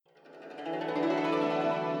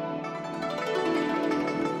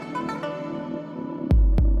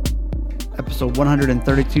episode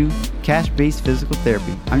 132, Cash-Based Physical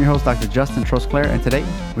Therapy. I'm your host, Dr. Justin Trosclair, and today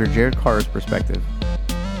we're Jarod Carter's perspective.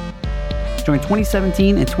 Join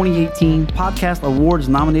 2017 and 2018 Podcast Awards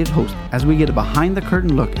nominated host as we get a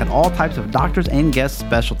behind-the-curtain look at all types of doctors and guest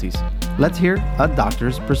specialties. Let's hear a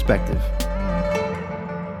doctor's perspective.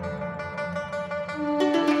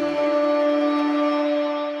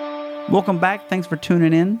 Welcome back. Thanks for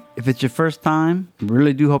tuning in. If it's your first time,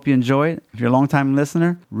 really do hope you enjoy it. If you're a long-time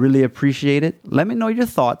listener, really appreciate it. Let me know your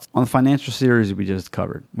thoughts on the financial series we just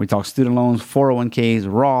covered. We talked student loans,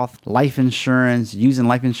 401ks, Roth, life insurance, using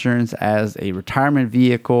life insurance as a retirement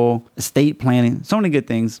vehicle, estate planning, so many good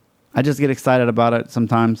things. I just get excited about it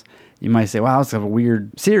sometimes. You might say, wow, it's a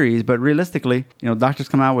weird series, but realistically, doctors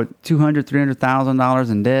come out with $200,000,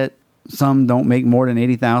 $300,000 in debt. Some don't make more than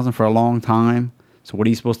 $80,000 for a long time. So what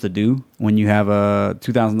are you supposed to do when you have a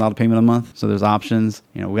 $2,000 payment a month? So there's options.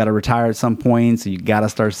 We got to retire at some point, so you got to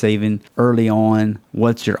start saving early on.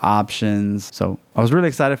 What's your options? So I was really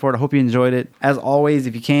excited for it. I hope you enjoyed it. As always,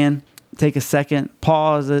 if you can, take a second,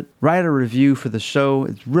 pause it, write a review for the show.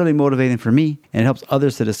 It's really motivating for me, and it helps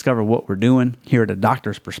others to discover what we're doing here at A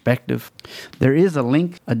Doctor's Perspective. There is a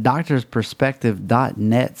link,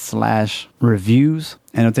 adoctorsperspective.net/reviews,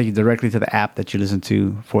 and it'll take you directly to the app that you listen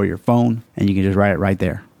to for your phone, and you can just write it right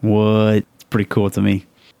there. What? It's pretty cool to me.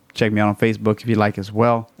 Check me out on Facebook if you like as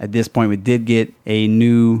well. At this point, we did get a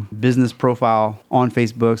new business profile on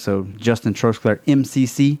Facebook. So Justin Trosclair,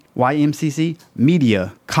 MCC. Why MCC?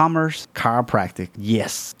 Media, commerce, chiropractic.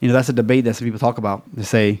 Yes. That's a debate that some people talk about. They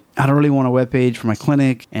say, I don't really want a webpage for my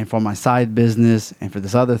clinic and for my side business and for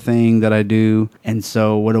this other thing that I do. And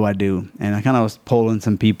so what do I do? And I kind of was polling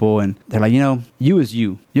some people, and they're like, you is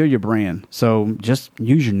you. You're your brand. So just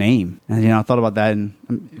use your name. And, I thought about that. And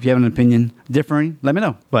if you have an opinion differing, let me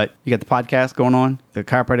know. But you got the podcast going on, the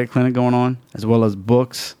chiropractic clinic going on, as well as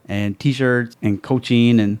books and t-shirts and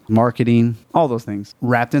coaching and marketing, all those things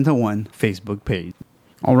wrapped into one Facebook page.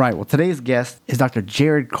 All right. Well, today's guest is Dr.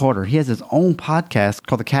 Jarod Carter. He has his own podcast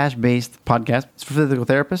called the Cash-Based Podcast. It's for physical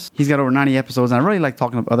therapists. He's got over 90 episodes. And I really like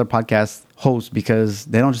talking to other podcast hosts because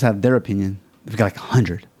they don't just have their opinion. They've got like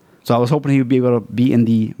 100. So I was hoping he would be able to be in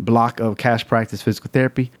the block of Cash Practice Physical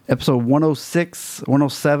Therapy. Episode 106,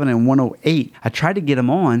 107, and 108. I tried to get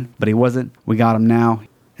him on, but he wasn't. We got him now.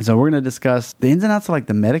 And so we're going to discuss the ins and outs of like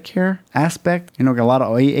the Medicare aspect. Got a lot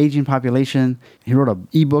of aging population. He wrote an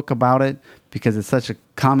ebook about it because it's such a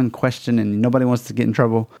common question and nobody wants to get in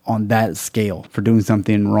trouble on that scale for doing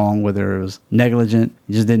something wrong, whether it was negligent,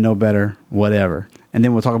 you just didn't know better, whatever. And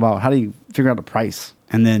then we'll talk about how do you figure out the price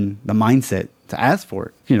and then the mindset to ask for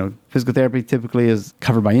it. Physical therapy typically is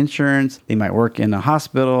covered by insurance. They might work in a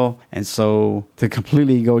hospital. And so to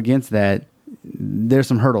completely go against that, there's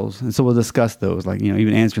some hurdles. And so we'll discuss those, like,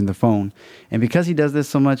 even answering the phone. And because he does this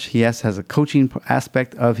so much, he has a coaching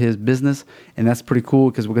aspect of his business. And that's pretty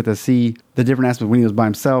cool because we'll get to see the different aspects when he was by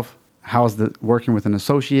himself. How's the working with an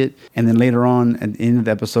associate? And then later on at the end of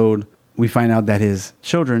the episode, we find out that his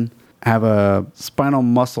children have a spinal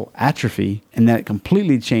muscle atrophy, and that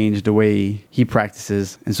completely changed the way he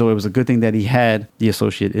practices. And so it was a good thing that he had the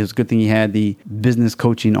associate. It was a good thing he had the business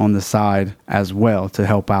coaching on the side as well to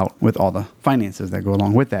help out with all the finances that go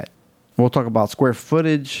along with that. We'll talk about square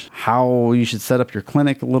footage, how you should set up your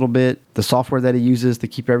clinic a little bit, the software that he uses to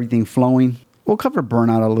keep everything flowing. We'll cover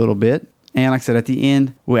burnout a little bit. And like I said, at the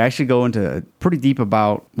end, we actually go into pretty deep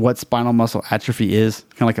about what spinal muscle atrophy is,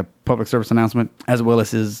 kind of like a public service announcement, as well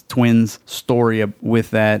as his twins' story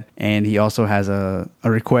with that. And he also has a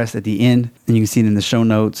request at the end, and you can see it in the show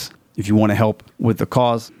notes. If you want to help with the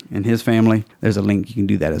cause and his family, there's a link. You can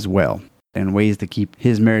do that as well. And ways to keep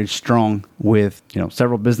his marriage strong with,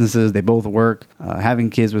 several businesses. They both work,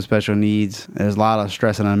 having kids with special needs. There's a lot of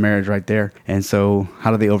stress in a marriage right there. And so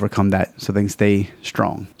how do they overcome that so they can stay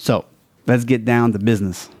strong? So let's get down to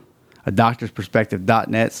business.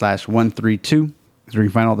 adoctorsperspective.net/132 is where you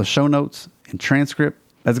can find all the show notes and transcript.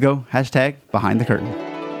 Let's go. # behind the curtain.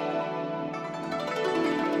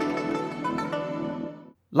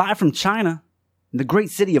 Live from China, in the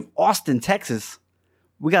great city of Austin, Texas,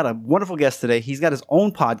 we got a wonderful guest today. He's got his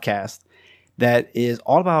own podcast that is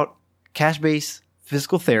all about cash-based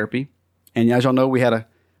physical therapy. And as y'all know, we had a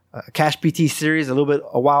Cash PT series a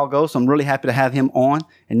while ago, so I'm really happy to have him on.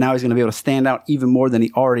 And now he's going to be able to stand out even more than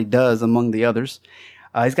he already does among the others.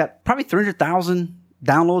 He's got probably 300,000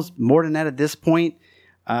 downloads, more than that at this point.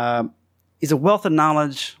 He's a wealth of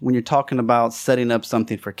knowledge when you're talking about setting up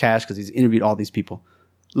something for cash because he's interviewed all these people.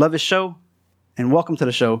 Love his show, and welcome to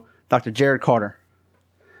the show, Dr. Jarod Carter.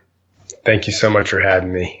 Thank you so much for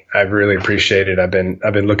having me. I really appreciate it. I've been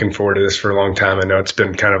looking forward to this for a long time. I know it's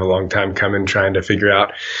been kind of a long time coming, trying to figure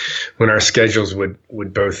out when our schedules would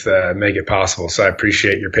both make it possible. So I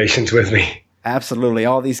appreciate your patience with me. Absolutely.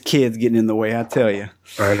 All these kids getting in the way, I tell you.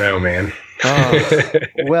 I know, man.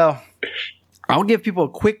 Well, I'll give people a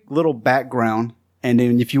quick little background, and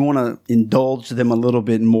then if you want to indulge them a little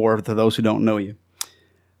bit more to those who don't know you.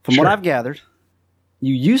 From what I've gathered,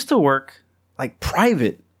 you used to work like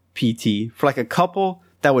private PT for like a couple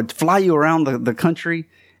that would fly you around the country,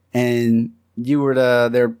 and you were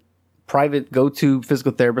their private go-to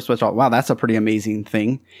physical therapist, which I thought, wow, that's a pretty amazing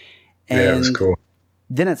thing. And yeah, it was cool.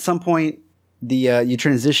 Then at some point, you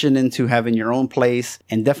transition into having your own place,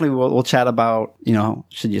 and definitely we'll chat about,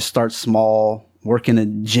 should you start small, work in a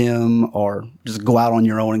gym, or just go out on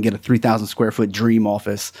your own and get a 3,000 square foot dream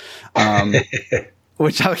office.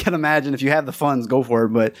 Which I can imagine if you have the funds, go for it.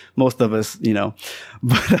 But most of us,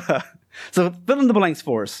 But so fill in the blanks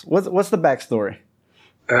for us. What's the backstory?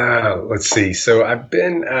 Let's see. So I've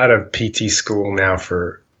been out of PT school now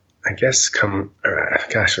for, I guess, 12,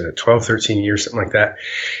 13 years, something like that.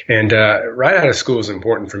 And right out of school is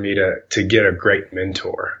important for me to get a great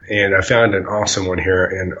mentor. And I found an awesome one here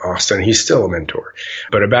in Austin. He's still a mentor.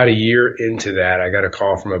 But about a year into that, I got a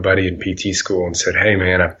call from a buddy in PT school and said, hey,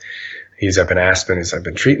 man, he's up in Aspen. I've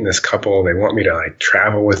been treating this couple. They want me to like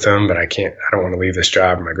travel with them, but I don't want to leave this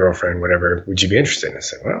job, my girlfriend, whatever. Would you be interested? And I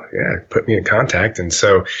said, well, yeah, put me in contact. And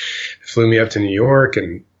so flew me up to New York,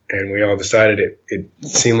 and we all decided it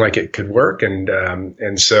seemed like it could work. And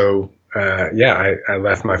so I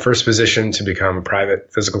left my first position to become a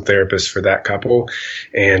private physical therapist for that couple.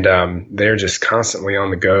 And they're just constantly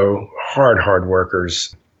on the go, hard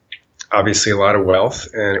workers, obviously a lot of wealth.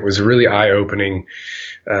 And it was a really eye-opening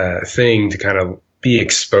thing to kind of be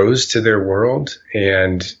exposed to their world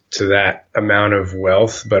and to that amount of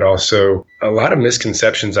wealth, but also a lot of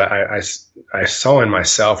misconceptions I saw in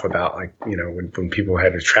myself about, like, when people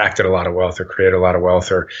had attracted a lot of wealth or created a lot of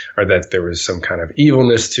wealth, or that there was some kind of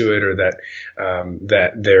evilness to it, or that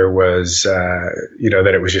there was,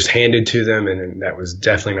 that it was just handed to them. And that was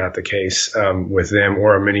definitely not the case with them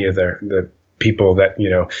or many of the people that,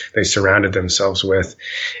 they surrounded themselves with.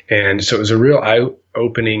 And so it was a real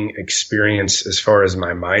eye-opening experience as far as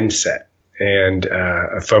my mindset, and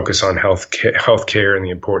a focus on healthcare and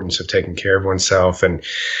the importance of taking care of oneself. And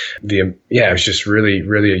it was just really,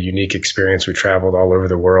 really a unique experience. We traveled all over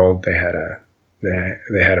the world. They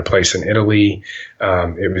had a place in Italy.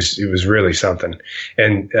 It was really something.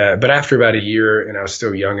 And but after about a year, and I was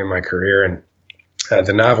still young in my career, and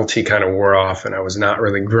the novelty kind of wore off, and I was not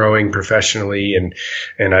really growing professionally,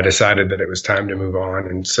 and I decided that it was time to move on.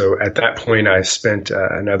 And so at that point, I spent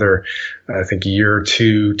another, I think, year or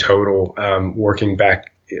two total working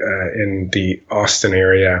back in the Austin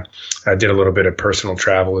area. I did a little bit of personal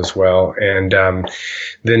travel as well, and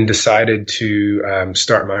then decided to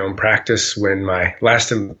start my own practice when my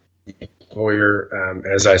last employer,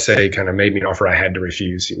 as I say, kind of made me an offer I had to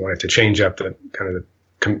refuse. He wanted to change up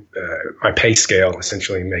my pay scale,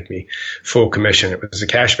 essentially make me full commission. It was a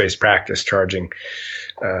cash-based practice, charging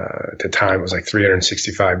at the time it was like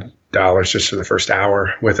 $365 just for the first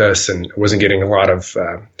hour with us, and wasn't getting a lot of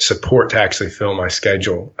support to actually fill my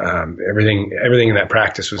schedule. Everything in that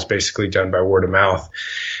practice was basically done by word of mouth,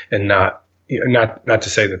 and not to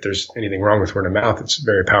say that there's anything wrong with word of mouth. It's a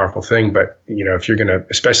very powerful thing, but if you're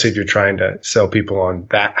especially if you're trying to sell people on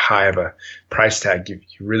that high of a price tag, you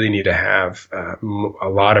really need to have a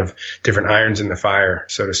lot of different irons in the fire,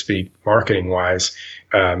 so to speak, marketing wise.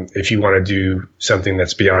 If you want to do something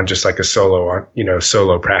that's beyond just like a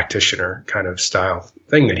solo practitioner kind of style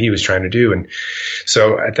thing that he was trying to do. And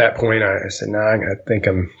so at that point I said, I think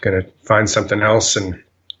I'm going to find something else.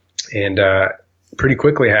 And pretty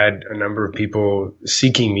quickly had a number of people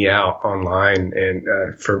seeking me out online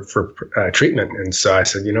and for treatment. And so I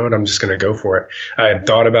said, you know what, I'm just going to go for it. I had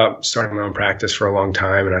thought about starting my own practice for a long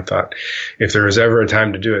time, and I thought, if there was ever a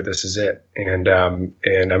time to do it, this is it. And I'm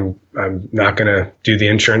not going to do the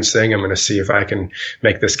insurance thing. I'm going to see if I can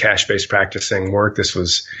make this cash-based practice thing work. This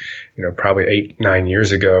was, probably 8-9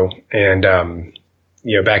 years ago. And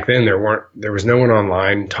back then there was no one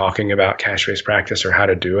online talking about cash-based practice or how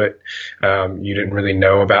to do it. You didn't really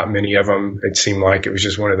know about many of them. It seemed like it was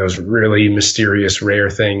just one of those really mysterious, rare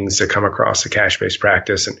things to come across a cash-based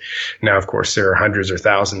practice. And now, of course, there are hundreds or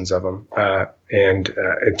thousands of them. And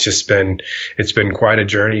it's been quite a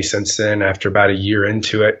journey since then. After about a year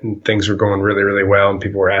into it, and things were going really, really well, and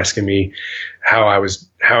people were asking me how I was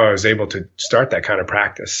able to start that kind of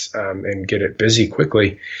practice and get it busy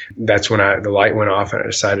quickly. That's when the light went off, and I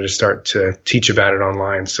decided to start to teach about it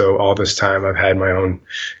online. So all this time, I've had my own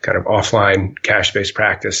kind of offline cash-based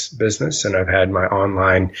practice business, and I've had my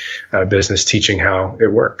online business teaching how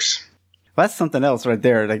it works. Well, that's something else right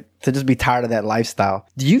there, like to just be tired of that lifestyle.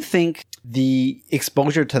 Do you think the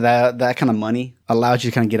exposure to that kind of money allows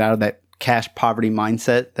you to kind of get out of that cash poverty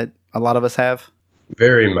mindset that a lot of us have?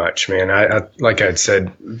 Very much, man. I like I'd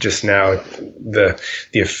said just now, the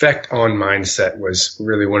effect on mindset was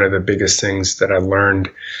really one of the biggest things that I learned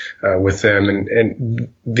with them, and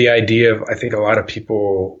the idea of, I think, a lot of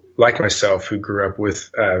people like myself who grew up with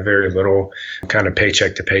very little, kind of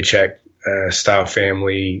paycheck to paycheck style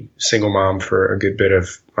family, single mom for a good bit of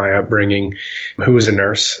my upbringing, who was a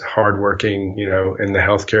nurse, hardworking, in the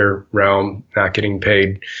healthcare realm, not getting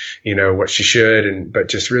paid, what she should, but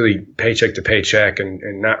just really paycheck to paycheck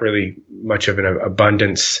and not really much of an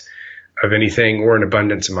abundance of anything or an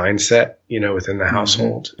abundance mindset, within the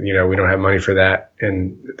household. We don't have money for that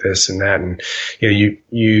and this and that. And,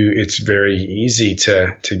 it's very easy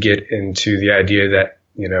to get into the idea that,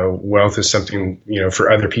 wealth is something,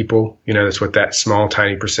 for other people, that's what that small,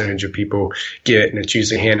 tiny percentage of people get. And it's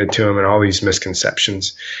usually handed to them, and all these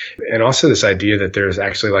misconceptions. And also this idea that there's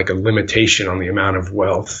actually like a limitation on the amount of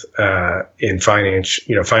wealth, in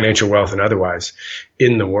financial wealth and otherwise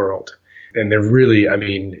in the world. And there really,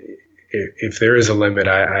 if there is a limit,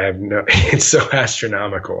 I have no, it's so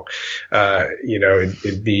astronomical,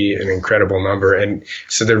 it'd be an incredible number. And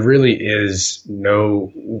so there really is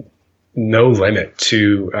no limit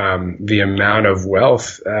to the amount of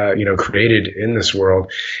wealth created in this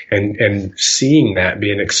world, and seeing that,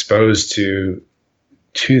 being exposed to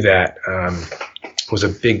that was a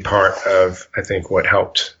big part of, I think, what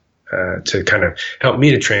helped to kind of help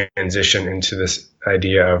me to transition into this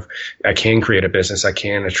idea of I can create a business, I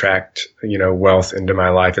can attract wealth into my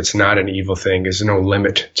life. It's not an evil thing. There's no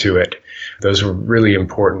limit to it. Those were really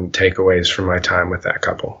important takeaways from my time with that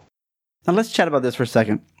couple. Now let's chat about this for a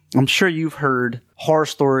second. I'm sure you've heard horror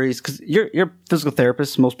stories because you're a physical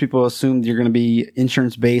therapist. Most people assume you're going to be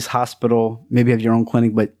insurance-based, hospital, maybe have your own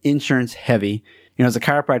clinic, but insurance heavy. As a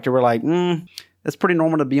chiropractor, we're like, that's pretty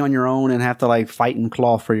normal to be on your own and have to like fight and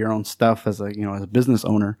claw for your own stuff as a business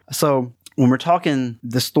owner. So when we're talking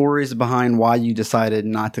the stories behind why you decided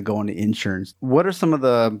not to go into insurance, what are some of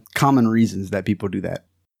the common reasons that people do that?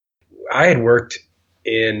 I had worked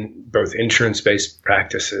in both insurance-based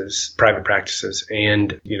practices, private practices,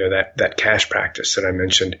 and, that cash practice that I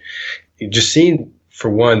mentioned. Just seeing, for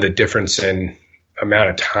one, the difference in amount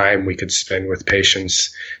of time we could spend with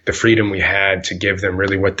patients, the freedom we had to give them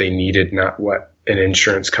really what they needed, not what an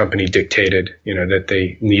insurance company dictated, that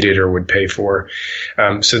they needed or would pay for.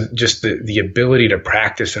 So just the ability to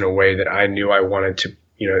practice in a way that I knew I wanted to,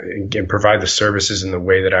 and provide the services in the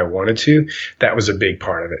way that I wanted to, that was a big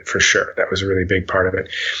part of it, for sure. That was a really big part of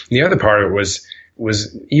it. And the other part of it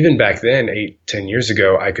was even back then, 8-10 years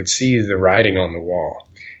ago, I could see the writing on the wall.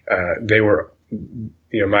 They were,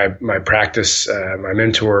 my practice, my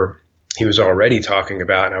mentor, he was already talking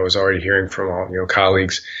about, and I was already hearing from all,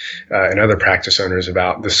 colleagues and other practice owners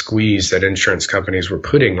about the squeeze that insurance companies were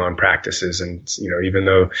putting on practices. And, even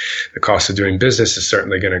though the cost of doing business is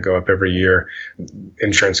certainly going to go up every year,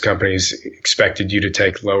 insurance companies expected you to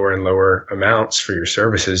take lower and lower amounts for your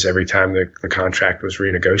services every time the contract was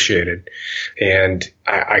renegotiated. And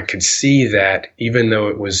I could see that, even though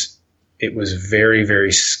it was very,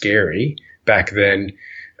 very scary back then,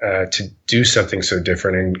 to do something so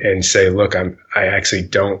different and say, look, I actually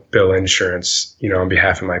don't bill insurance, on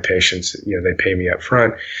behalf of my patients. They pay me up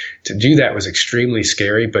front. To do that was extremely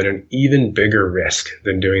scary, but an even bigger risk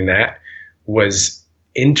than doing that was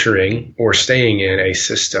entering or staying in a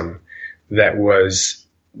system that was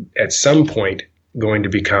at some point going to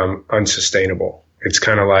become unsustainable. It's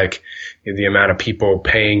kind of like the amount of people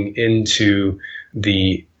paying into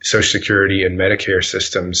the Social Security and Medicare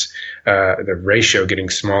systems, the ratio getting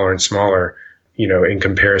smaller and smaller, in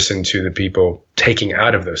comparison to the people taking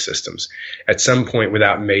out of those systems. At some point,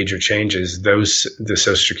 without major changes, the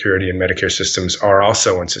Social Security and Medicare systems are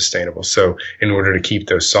also unsustainable. So in order to keep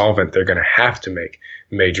those solvent, they're going to have to make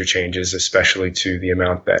major changes, especially to the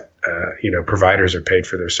amount that, providers are paid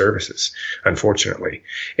for their services, unfortunately.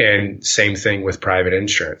 And same thing with private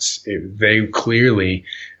insurance. They clearly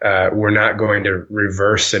were not going to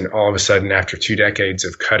reverse, and all of a sudden, after 2 decades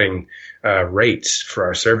of cutting rates for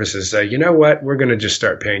our services, you know what, we're going to just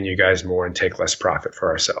start paying you guys more and take less profit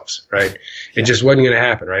for ourselves, right? It just wasn't going to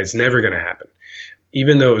happen, right? It's never going to happen.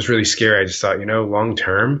 even though it was really scary, I just thought, long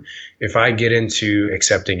term, if I get into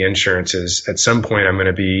accepting insurances, at some point I'm going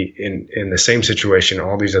to be in the same situation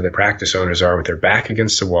all these other practice owners are, with their back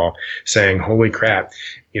against the wall saying, holy crap,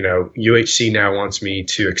 UHC now wants me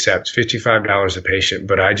to accept $55 a patient,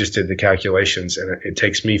 but I just did the calculations and it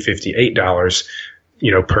takes me $58,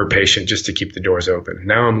 per patient just to keep the doors open.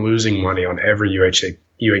 Now I'm losing money on every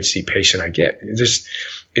UHC patient I get.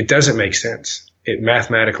 It doesn't make sense. It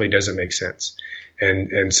mathematically doesn't make sense.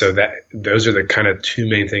 And so those are the kind of two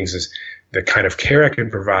main things, is the kind of care I can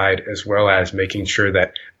provide, as well as making sure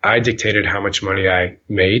that I dictated how much money I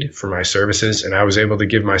made for my services. And I was able to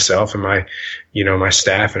give myself and my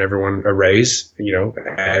staff and everyone a raise.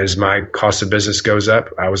 As my cost of business goes up,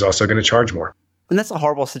 I was also going to charge more. And that's a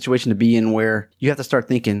horrible situation to be in, where you have to start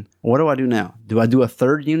thinking, what do I do now? Do I do a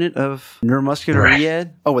third unit of neuromuscular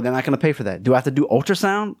rehab? Oh, well, they're not going to pay for that. Do I have to do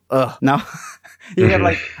ultrasound? Now you got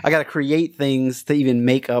I got to create things to even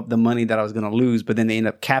make up the money that I was going to lose, but then they end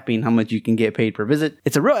up capping how much you can get paid per visit.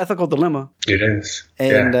 It's a real ethical dilemma. It is.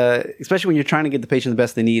 And especially when you're trying to get the patient the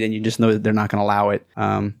best they need and you just know that they're not going to allow it.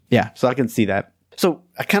 So I can see that. So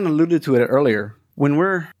I kind of alluded to it earlier. When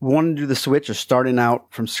we're wanting to do the switch or starting out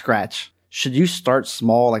from scratch, should you start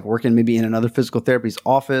small, like working maybe in another physical therapy's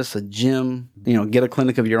office, a gym, get a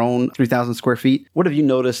clinic of your own, 3,000 square feet? What have you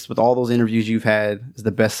noticed with all those interviews you've had is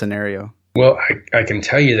the best scenario? Well, I can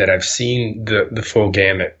tell you that I've seen the full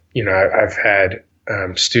gamut. I've had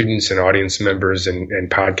students and audience members and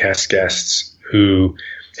podcast guests who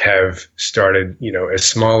have started, as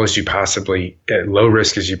small as you possibly, at low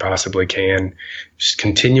risk as you possibly can, just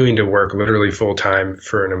continuing to work literally full time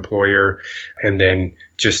for an employer, and then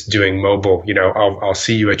just doing mobile, I'll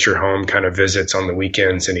see you at your home kind of visits on the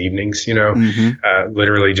weekends and evenings,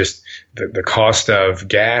 literally just the cost of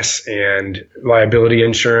gas and liability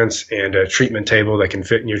insurance and a treatment table that can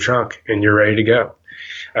fit in your trunk and you're ready to go.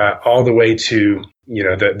 All the way to,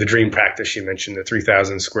 the dream practice you mentioned, the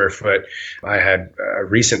 3,000 square foot. I had a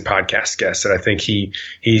recent podcast guest that I think he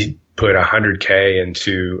put $100K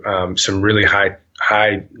into some really high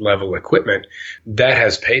level equipment that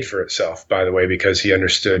has paid for itself, by the way, because he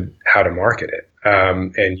understood how to market it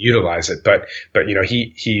and utilize it. But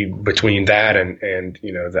he between that and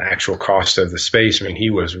the actual cost of the space, I mean, he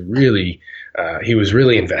was really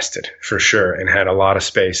invested for sure, and had a lot of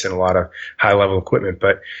space and a lot of high level equipment.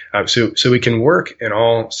 But so we can work in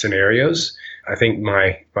all scenarios. I think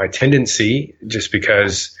my tendency, just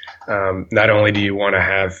because not only do you want to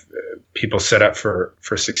have people set up for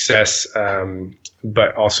success,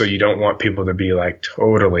 but also you don't want people to be like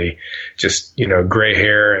totally just, gray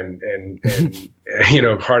hair and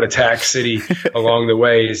heart attack city along the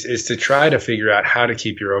way, is to try to figure out how to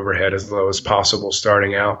keep your overhead as low as possible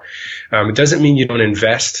starting out. It doesn't mean you don't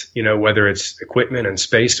invest, whether it's equipment and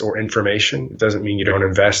space or information. It doesn't mean you don't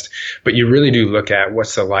invest, but you really do look at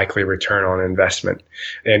what's the likely return on investment.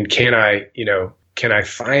 And can I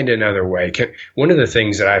find another way? One of the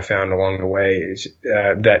things that I found along the way is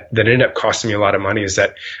that ended up costing me a lot of money, is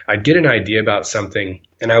that I'd get an idea about something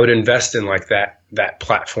and I would invest in like that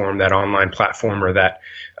platform, that online platform, or that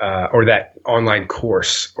online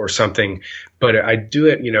course or something. But I'd do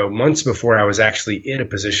it, months before I was actually in a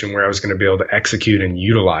position where I was going to be able to execute and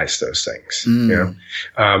utilize those things.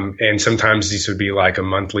 And sometimes these would be like a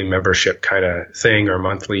monthly membership kind of thing or a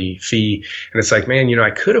monthly fee. And it's like, man,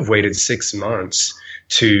 I could have waited 6 months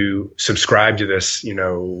to subscribe to this,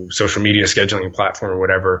 social media scheduling platform or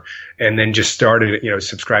whatever, and then just started,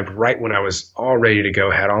 subscribed right when I was all ready to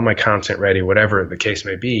go, had all my content ready, whatever the case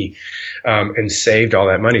may be, and saved all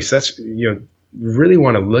that money. So that's, really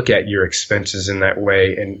want to look at your expenses in that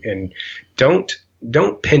way, and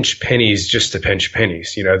don't pinch pennies just to pinch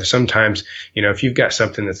pennies. Sometimes, if you've got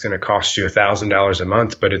something that's going to cost you $1,000 a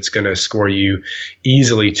month, but it's going to score you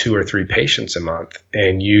easily 2 or 3 patients a month,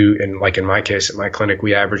 and like in my case at my clinic,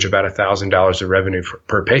 we average about $1,000 of revenue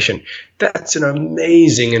per patient. That's an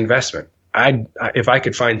amazing investment. If I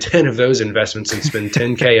could find 10 of those investments and spend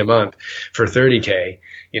 $10K a month for $30K,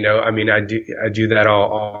 I do that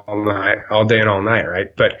all night, all day and all night.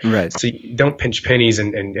 Right. But right. So you don't pinch pennies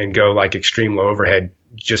and go like extreme low overhead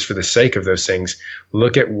just for the sake of those things.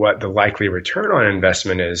 Look at what the likely return on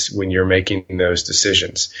investment is when you're making those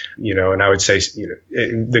decisions, and I would say,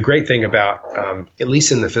 the great thing about, at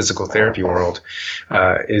least in the physical therapy world,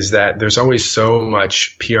 is that there's always so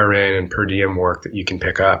much PRN and per diem work that you can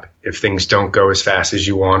pick up if things don't go as fast as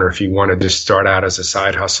you want, or if you want to just start out as a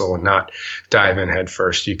side hustle and not dive in head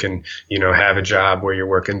first. You can, have a job where you're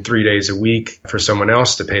working 3 days a week for someone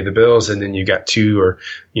else to pay the bills, and then you got 2, or,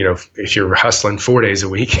 if you're hustling 4 days days a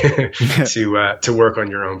week to work on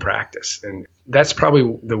your own practice. And that's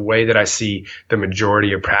probably the way that I see the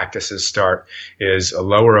majority of practices start, is a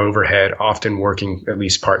lower overhead, often working at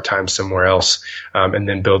least part-time somewhere else, and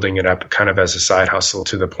then building it up kind of as a side hustle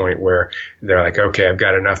to the point where they're like, okay, I've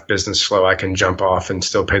got enough business flow, I can jump off and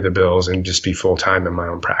still pay the bills and just be full-time in my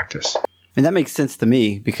own practice. And that makes sense to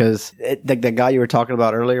me because that guy you were talking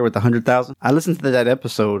about earlier with the 100,000, I listened to that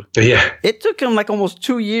episode. Yeah. It took him like almost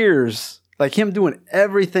 2 years, like him doing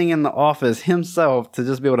everything in the office himself to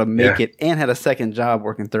just be able to make it, and had a second job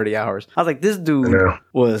working 30 hours. I was like, this dude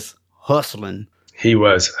was hustling. He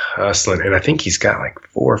was hustling. And I think he's got like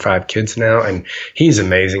 4 or 5 kids now, and he's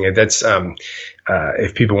amazing. And that's,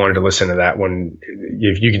 if people wanted to listen to that one,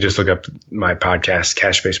 if you can just look up my podcast,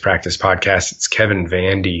 Cash-Based Practice Podcast. It's Kevin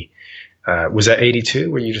Vandy. Was that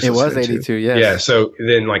 82 where you just It was 82, yes. Yeah. So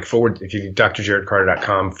then if you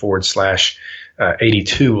drjarodcarter.com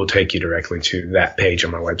 /82 will take you directly to that page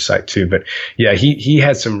on my website too. But yeah, he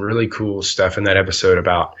had some really cool stuff in that episode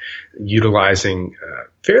about utilizing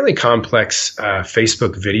fairly complex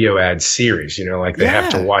Facebook video ad series. Like they have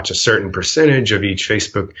to watch a certain percentage of each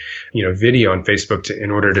Facebook, video on Facebook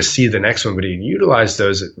in order to see the next one. But he utilized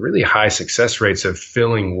those at really high success rates of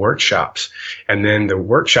filling workshops. And then the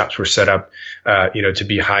workshops were set up, to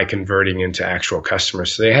be high converting into actual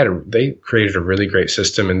customers. So they created a really great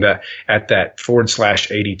system. And that at that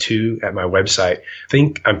 /82 at my website,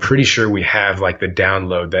 I'm pretty sure we have like the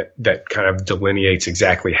download that kind of delineates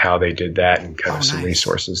exactly how they did that, and kind of some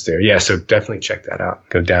resources there. Yeah. So definitely check that out.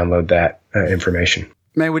 Go download that information.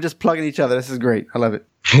 Man, we're just plugging each other. This is great. I love it.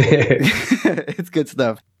 It's good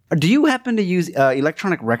stuff. Do you happen to use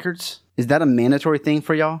electronic records? Is that a mandatory thing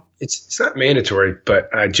for y'all? It's not mandatory,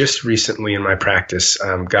 but I just recently in my practice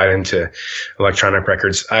got into electronic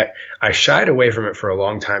records. I shied away from it for a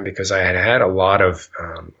long time because I had a lot of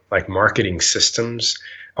like marketing systems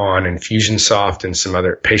on Infusionsoft and some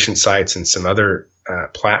other patient sites and some other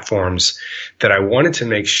platforms that I wanted to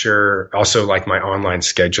make sure, also like my online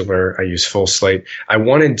scheduler, I use Full Slate. I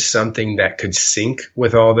wanted something that could sync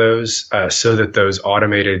with all those so that those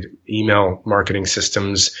automated email marketing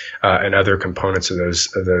systems and other components of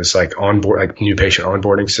those like new patient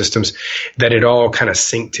onboarding systems, that it all kind of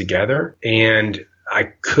synced together. And I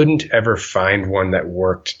couldn't ever find one that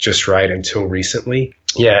worked just right until recently.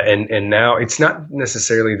 Yeah. And now it's not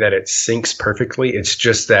necessarily that it syncs perfectly. It's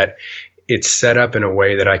just that it's set up in a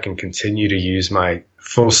way that I can continue to use my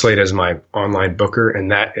Full Slate as my online booker, and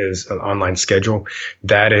that is an online schedule.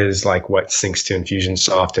 That is like what syncs to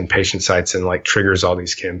Infusionsoft and patient sites and like triggers all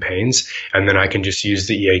these campaigns. And then I can just use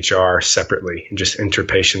the EHR separately and just enter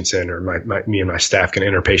patients in, or me and my staff can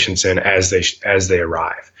enter patients in as they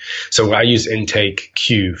arrive. So I use Intake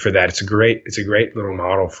Queue for that. It's a great little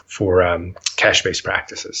model for cash-based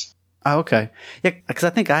practices. Oh, okay. Yeah, because I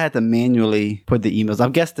think I had to manually put the emails. I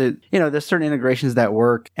guess that, there's certain integrations that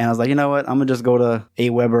work. And I was like, you know what? I'm going to just go to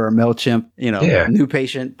Aweber or MailChimp, new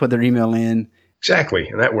patient, put their email in. Exactly.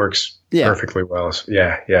 And that works perfectly well.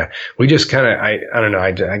 Yeah. We just kind of, I don't know,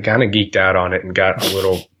 I kind of geeked out on it and got a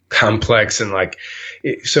little complex. And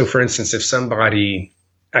so for instance, if somebody,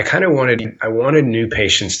 I wanted new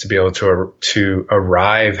patients to be able to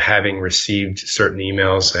arrive having received certain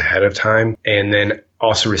emails ahead of time, and then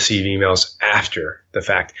also receive emails after the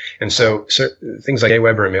fact. And so things like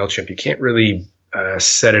Aweber and MailChimp, you can't really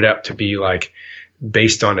set it up to be like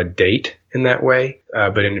based on a date in that way.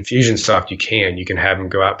 But in Infusionsoft, you can have them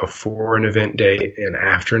go out before an event date and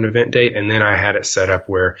after an event date. And then I had it set up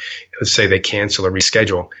where, let's say they cancel or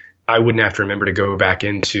reschedule, I wouldn't have to remember to go back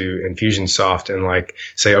into Infusionsoft and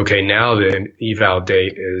say, okay, now the eval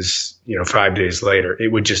date is, 5 days later.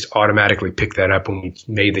 It would just automatically pick that up when we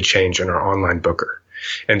made the change in our online booker.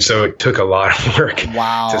 And so it took a lot of work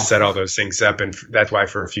to set all those things up. And that's why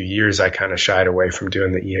for a few years, I kind of shied away from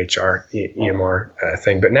doing the EMR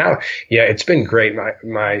thing. But now, it's been great.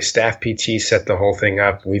 My staff PT set the whole thing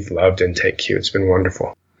up. We've loved Intake Queue. It's been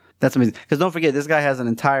wonderful. That's amazing. Because don't forget, this guy has an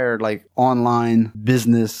entire online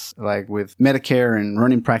business, with Medicare and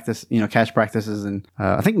running practice, cash practices, and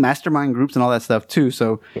I think mastermind groups and all that stuff too.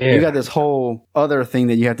 So you got this whole other thing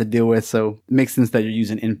that you have to deal with. So it makes sense that you're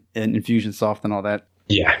using Infusionsoft and all that.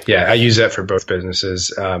 Yeah. I use that for both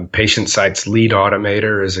businesses. Patient Sites Lead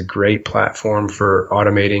Automator is a great platform for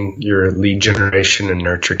automating your lead generation and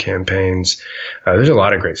nurture campaigns. There's a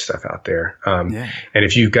lot of great stuff out there. And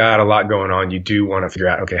if you've got a lot going on, you do want to figure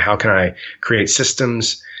out, okay, how can I create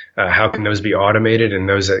systems? How can those be automated? And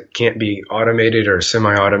those that can't be automated or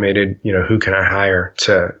semi-automated, who can I hire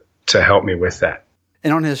to help me with that?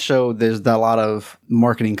 And on his show, there's a lot of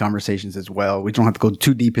marketing conversations as well. We don't have to go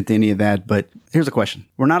too deep into any of that, but here's a question.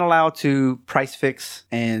 We're not allowed to price fix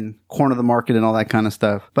and corner the market and all that kind of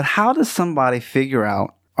stuff. But how does somebody figure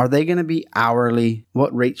out, are they going to be hourly?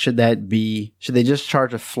 What rate should that be? Should they just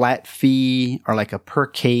charge a flat fee or like a per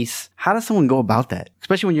case? How does someone go about that?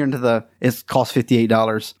 Especially when you're into it costs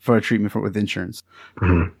 $58 for a treatment with insurance.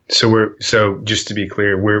 Mm-hmm. So just to be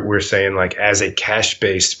clear, we're saying like as a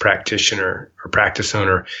cash-based practitioner or practice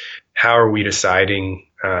owner, how are we deciding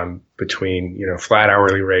between, flat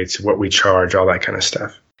hourly rates, what we charge, all that kind of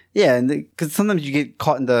stuff? Yeah, and because sometimes you get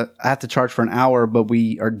caught in I have to charge for an hour, but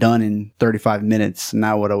we are done in 35 minutes.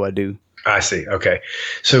 Now what do I do? I see. Okay.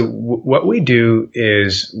 So what we do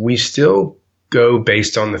is we still go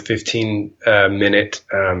based on the 15 minute,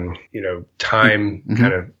 time mm-hmm.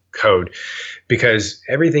 kind of code, because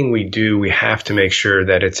everything we do, we have to make sure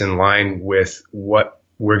that it's in line with what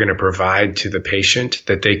we're going to provide to the patient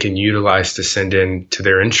that they can utilize to send in to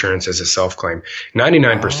their insurance as a self-claim.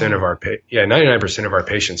 99% of our 99% of our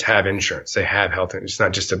patients have insurance. They have health. It's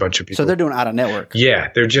not just a bunch of people. So they're doing out of network.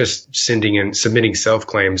 Yeah, they're just submitting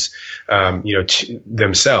self-claims, to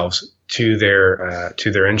themselves to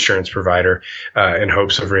their insurance provider in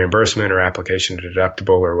hopes of reimbursement or application to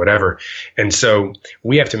deductible or whatever. And so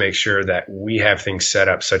we have to make sure that we have things set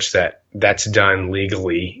up such that that's done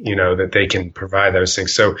legally, that they can provide those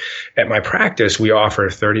things. So at my practice, we offer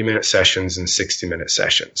 30-minute sessions and 60-minute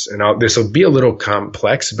sessions. And this will be a little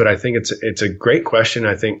complex, but I think it's a great question.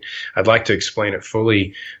 I think I'd like to explain it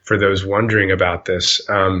fully for those wondering about this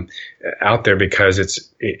out there, because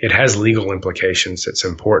it has legal implications. It's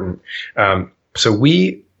important. So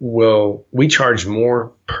we charge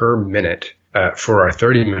more per minute for our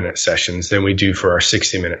 30-minute sessions than we do for our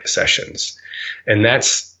 60-minute sessions. And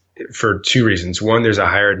that's for two reasons. One, there's a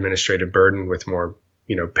higher administrative burden with more,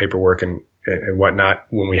 paperwork and whatnot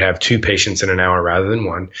when we have two patients in an hour rather than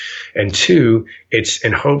one. And two, it's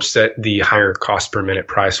in hopes that the higher cost per minute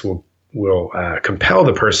price will compel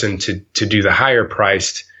the person to do the higher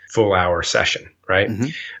priced full hour session. Right.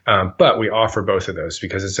 Mm-hmm. But we offer both of those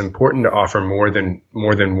because it's important to offer more than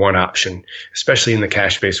one option, especially in the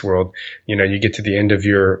cash-based world. You get to the end of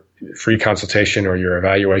your free consultation or your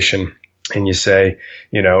evaluation and you say,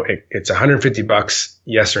 it's $150,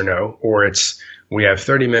 yes or no, or we have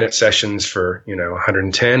 30-minute sessions for,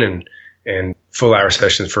 110 and full hour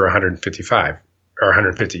sessions for 155 or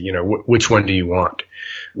 150, which one do you want?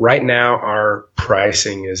 Right now, our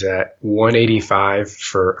pricing is at $185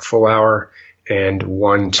 for a full hour and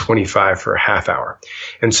 $125 for a half hour.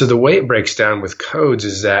 And so the way it breaks down with codes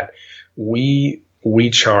is that we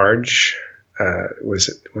charge, was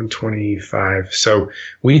it $125? So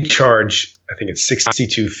we charge, I think it's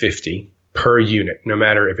 $62.50 per unit, no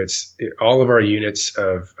matter if it's all of our units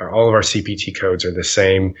all of our CPT codes are the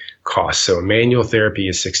same cost. So a manual therapy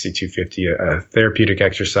is $62.50, a therapeutic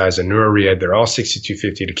exercise, a neuro-rehab, they're all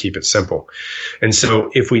 $62.50 to keep it simple. And so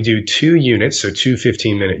if we do 2 units, so 2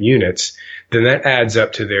 15-minute units, then that adds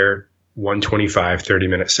up to their $125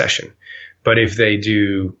 30-minute session. But if they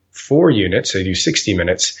do 4 units, they do 60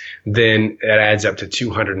 minutes, then that adds up to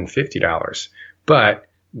 $250. But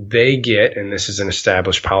they get, and this is an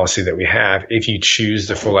established policy that we have, if you choose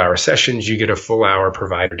the full hour sessions, you get a full hour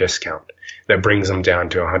provider discount that brings them down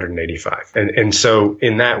to $185. And so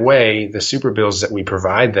in that way, the super bills that we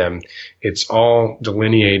provide them, it's all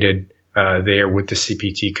delineated there with the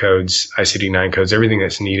CPT codes, ICD-9 codes, everything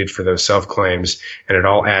that's needed for those self-claims, and it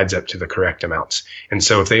all adds up to the correct amounts. And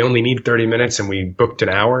so if they only need 30 minutes and we booked an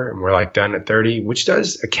hour and we're done at 30, which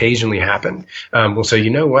does occasionally happen, we'll say, you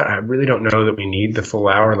know what, I really don't know that we need the full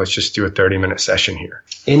hour. Let's just do a 30-minute session here.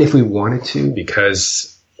 And if we wanted to,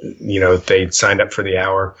 because if they signed up for the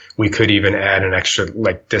hour, we could even add an extra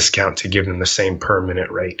discount to give them the same per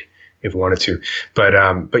minute rate if we wanted to.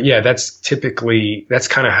 But yeah, that's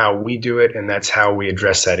kind of how we do it. And that's how we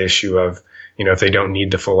address that issue of, if they don't need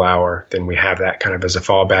the full hour, then we have that kind of as a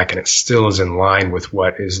fallback, and it still is in line with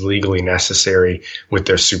what is legally necessary with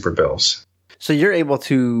their super bills. So you're able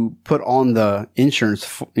to put on the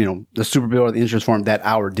insurance, the super bill or the insurance form, that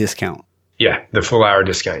hour discount. Yeah, the full hour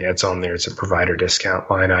discount. Yeah, it's on there. It's a provider discount,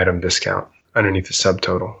 line item discount underneath the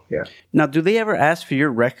subtotal. Yeah. Now, do they ever ask for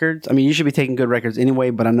your records? I mean, you should be taking good records anyway,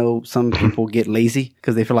 but I know some people get lazy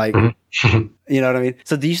because they feel like, you know what I mean?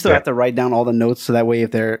 So do you still have to write down all the notes so that way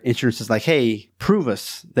if their insurance is like, hey, prove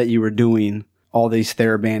us that you were doing all these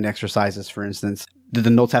TheraBand exercises, for instance, do the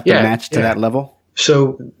notes have to match to that level?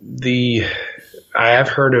 So I have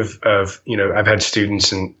heard of I've had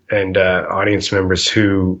students and audience members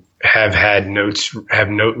who have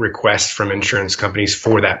note requests from insurance companies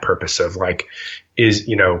for that purpose of is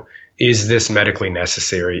is this medically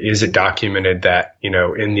necessary? Is it documented that,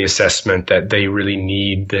 in the assessment that they really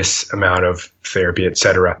need this amount of therapy, et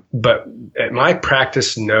cetera? But at my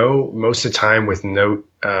practice, no, most of the time with note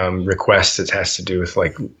requests, it has to do with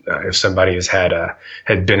like if somebody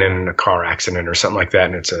had been in a car accident or something like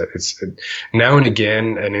that, and it's now and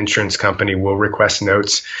again an insurance company will request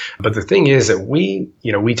notes. But the thing is that we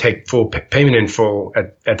take full payment in full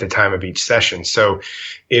at the time of each session. So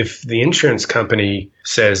if the insurance company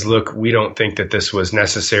says, look, we don't think that this was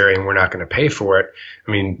necessary and we're not going to pay for it,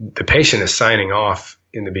 I mean, the patient is signing off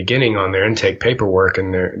in the beginning on their intake paperwork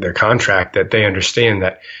and their contract that they understand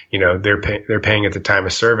that, they're paying at the time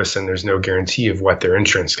of service, and there's no guarantee of what their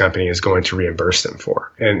insurance company is going to reimburse them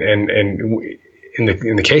for. And in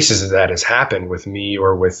the cases that has happened with me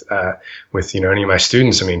or with any of my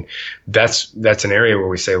students, I mean, that's an area where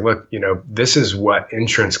we say, look, this is what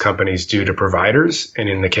insurance companies do to providers, and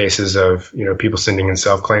in the cases of people sending in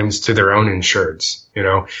self claims to their own insureds,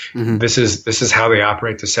 this is how they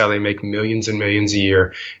operate. This is how they make millions and millions a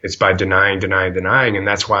year. It's by denying, and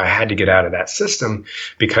that's why I had to get out of that system,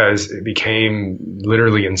 because it became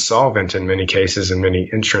literally insolvent in many cases and many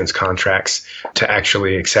insurance contracts to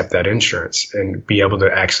actually accept that insurance and be able to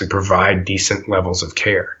actually provide decent levels of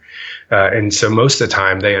care. And so most of the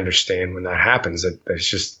time they understand when that happens that it's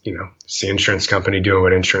just, it's the insurance company doing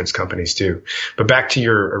what insurance companies do. But back to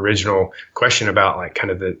your original question about like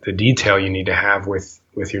kind of the detail you need to have with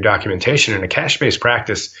your documentation in a cash-based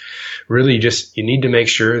practice, really just you need to make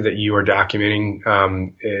sure that you are documenting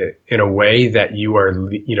in a way that you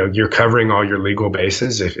are, you're covering all your legal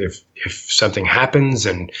bases. If something happens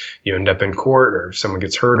and you end up in court or someone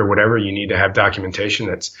gets hurt or whatever, you need to have documentation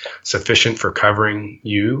that's sufficient for covering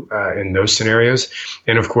you in those scenarios.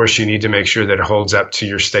 And of course, you need to make sure that it holds up to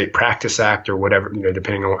your state practice act or whatever,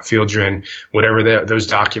 depending on what field you're in, whatever those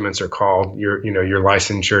documents are called, your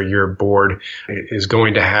licensure, your board is going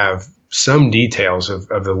to have some details of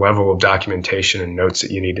the level of documentation and notes that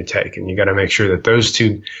you need to take. And you got to make sure that those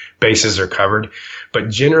two bases are covered. But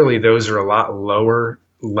generally, those are a lot lower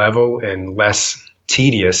level and less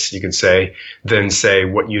tedious, you could say, than say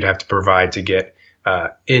what you'd have to provide to get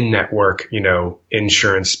in-network,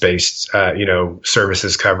 insurance-based,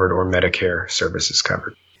 services covered or Medicare services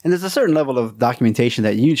covered. And there's a certain level of documentation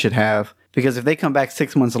that you should have, because if they come back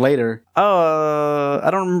 6 months later, I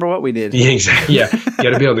don't remember what we did. Yeah, exactly. Yeah, you got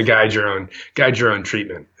to be able to guide your own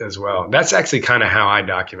treatment as well. That's actually kind of how I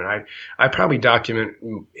document. I probably document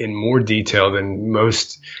in more detail than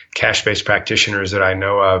most cash-based practitioners that I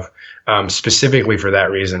know of, specifically for that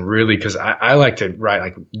reason. Really, because I like to write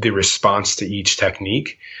like the response to each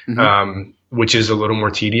technique. Mm-hmm. Which is a little more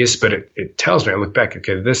tedious, but it tells me, I look back,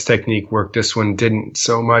 okay, this technique worked, this one didn't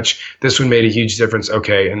so much, this one made a huge difference,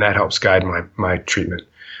 okay, and that helps guide my treatment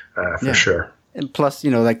for sure. And plus,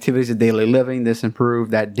 activities of daily living, this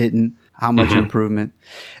improved, that didn't, how much improvement.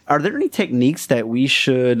 Are there any techniques that we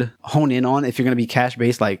should hone in on if you're going to be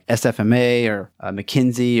cash-based, like SFMA or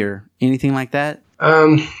McKinsey or anything like that?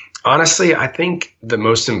 Honestly, I think the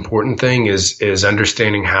most important thing is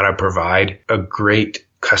understanding how to provide a great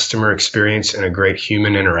customer experience and a great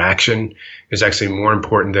human interaction is actually more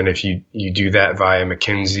important than if you do that via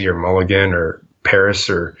McKinsey or Mulligan or Paris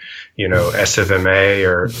or, SFMA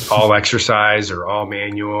or all exercise or all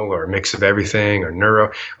manual or a mix of everything or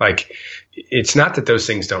neuro. Like, it's not that those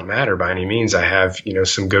things don't matter by any means. I have,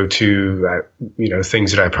 some go-to,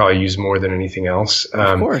 things that I probably use more than anything else.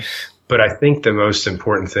 Of course. But I think the most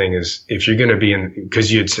important thing is if you're going to be in,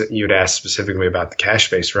 because you'd asked specifically about the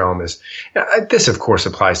cash-based realm, is this of course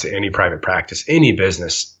applies to any private practice, any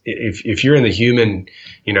business. If you're in the human,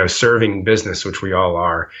 serving business, which we all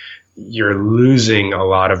are, you're losing a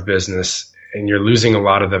lot of business and you're losing a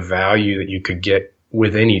lot of the value that you could get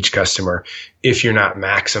within each customer if you're not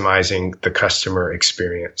maximizing the customer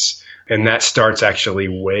experience. And that starts actually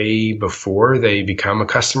way before they become a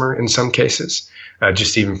customer in some cases.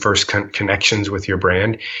 Just even first connections with your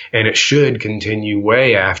brand. And it should continue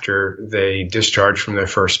way after they discharge from their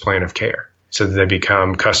first plan of care, so that they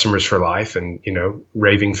become customers for life and,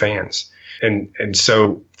 raving fans. And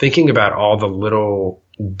so thinking about all the little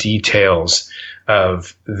details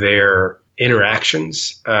of their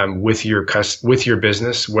interactions with your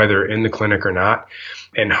business, whether in the clinic or not,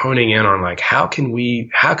 and honing in on like how can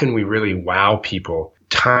we really wow people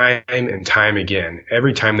time and time again,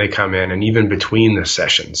 every time they come in and even between the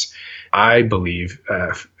sessions. I believe,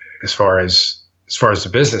 as far as the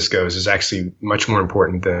business goes, is actually much more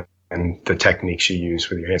important than the techniques you use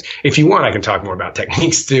with your hands. If you want, I can talk more about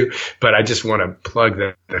techniques too, but I just want to plug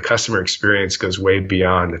that the customer experience goes way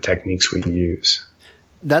beyond the techniques we use.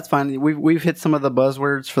 That's fine. We've hit some of the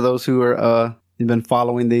buzzwords for those who are been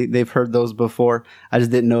following, they've heard those before. I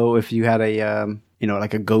just didn't know if you had a,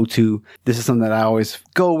 like a go-to. This is something that I always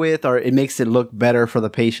go with, or it makes it look better for the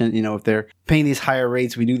patient. If they're paying these higher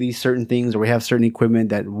rates, we do these certain things, or we have certain equipment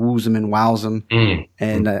that woos them and wows them.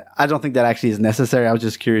 And I don't think that actually is necessary. I was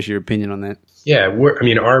just curious your opinion on that. Yeah,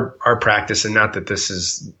 our practice, and not that this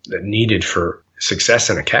is needed for success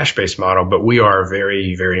in a cash-based model, but we are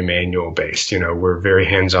very, very manual-based. We're very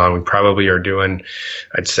hands-on. We probably are doing,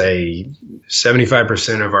 I'd say,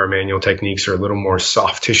 75% of our manual techniques are a little more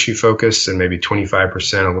soft tissue focused, and maybe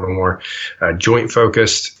 25% a little more joint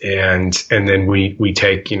focused. And then we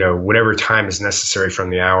take, whatever time is necessary from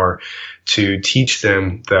the hour to teach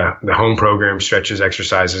them the home program, stretches,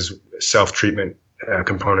 exercises, self-treatment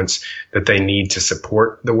components that they need to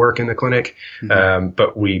support the work in the clinic.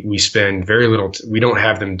 But we spend very little, we don't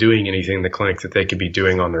have them doing anything in the clinic that they could be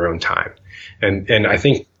doing on their own time. And I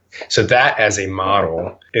think, so that as a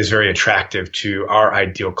model is very attractive to our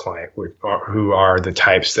ideal client, who are the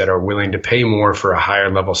types that are willing to pay more for a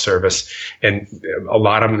higher level service. And a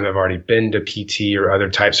lot of them have already been to PT or other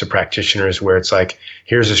types of practitioners where it's like,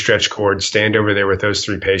 here's a stretch cord, stand over there with those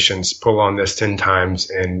 3 patients, pull on this 10 times.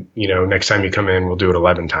 And, next time you come in, we'll do it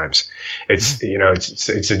 11 times. It's,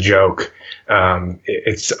 it's a joke.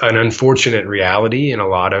 It's an unfortunate reality in a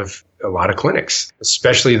lot of clinics,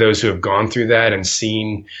 especially those who have gone through that and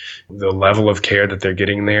seen the level of care that they're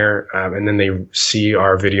getting there. And then they see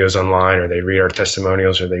our videos online, or they read our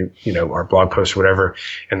testimonials, or they, our blog posts, or whatever,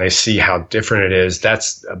 and they see how different it is.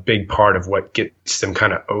 That's a big part of what gets them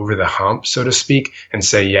kind of over the hump, so to speak, and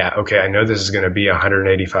say, yeah, okay, I know this is going to be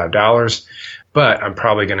 $185, but I'm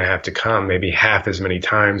probably going to have to come maybe half as many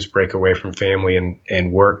times, break away from family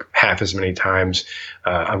and work half as many times.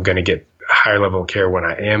 I'm going to get higher level of care when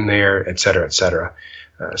I am there, et cetera, et cetera.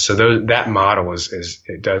 So that model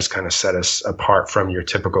it does kind of set us apart from your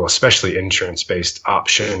typical, especially insurance-based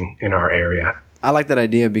option in our area. I like that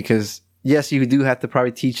idea because, yes, you do have to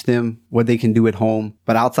probably teach them what they can do at home.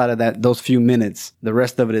 But outside of that, those few minutes, the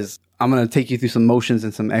rest of it is, I'm going to take you through some motions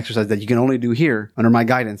and some exercise that you can only do here under my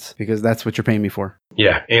guidance, because that's what you're paying me for.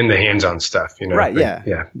 Yeah. And the hands-on stuff, Right. Yeah.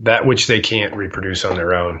 Yeah. That which they can't reproduce on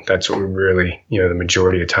their own. That's what we really, the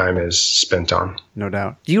majority of time is spent on. No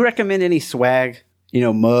doubt. Do you recommend any swag?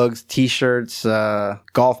 Mugs, t-shirts,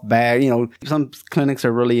 golf bag. Some clinics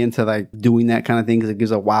are really into like doing that kind of thing because it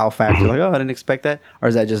gives a wow factor. Like, oh, I didn't expect that. Or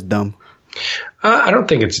is that just dumb? I don't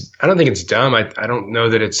think it's dumb. I don't know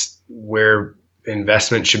that it's where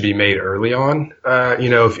investment should be made early on.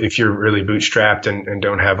 If you're really bootstrapped and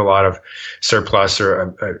don't have a lot of surplus or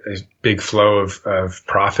a big flow of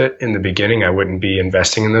profit in the beginning, I wouldn't be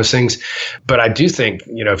investing in those things. But I do think,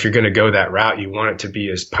 if you're going to go that route, you want it to be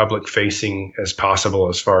as public facing as possible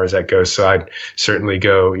as far as that goes. So I'd certainly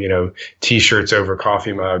go, t-shirts over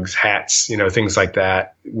coffee mugs, hats, things like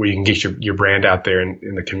that, where you can get your brand out there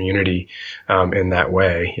in the community, in that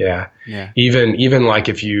way. Yeah. Yeah. Even like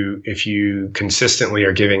if you consistently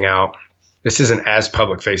are giving out, this isn't as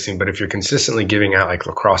public facing, but if you're consistently giving out like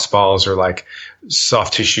lacrosse balls or like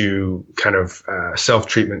soft tissue kind of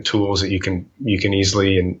self-treatment tools that you can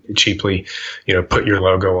easily and cheaply, put your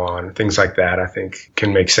logo on, things like that, I think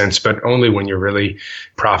can make sense, but only when you're really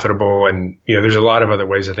profitable. And, there's a lot of other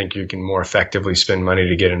ways I think you can more effectively spend money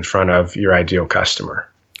to get in front of your ideal customer.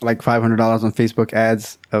 Like $500 on Facebook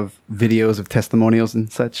ads of videos of testimonials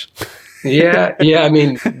and such. Yeah. I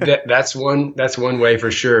mean, that's one way for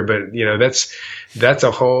sure. But that's a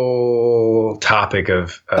whole topic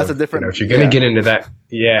of that's a different. If you're going to get into that,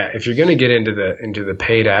 if you're going to get into the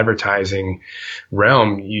paid advertising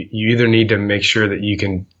realm, you either need to make sure that you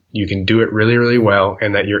can do it really, really well,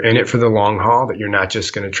 and that you're in it for the long haul, that you're not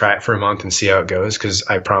just going to try it for a month and see how it goes. Cause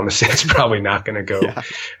I promise it's probably not going to go,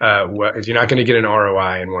 you're not going to get an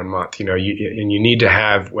ROI in 1 month, and you need to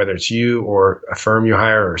have, whether it's you or a firm you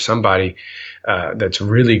hire or somebody, that's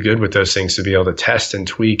really good with those things to be able to test and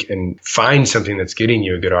tweak and find something that's getting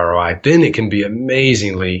you a good ROI. Then it can be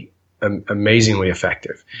amazingly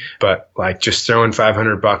effective. But like just throwing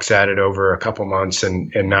 $500 at it over a couple months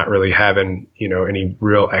and not really having, any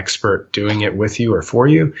real expert doing it with you or for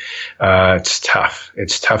you, it's tough.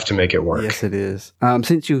 It's tough to make it work. Yes, it is.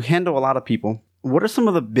 Since you handle a lot of people, what are some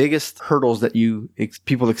of the biggest hurdles that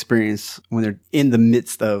people experience when they're in the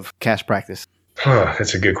midst of cash practice?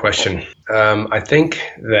 That's a good question. I think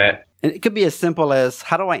that, and it could be as simple as,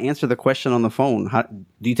 how do I answer the question on the phone? How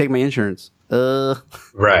do you take my insurance?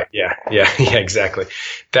 Right. Yeah, exactly.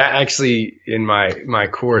 That actually in my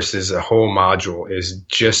course is a whole module is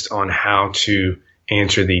just on how to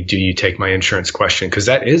answer the, do you take my insurance question? Cause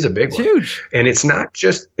that is a big one. Huge. And it's not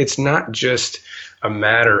just a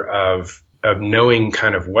matter of of knowing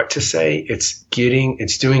kind of what to say. It's doing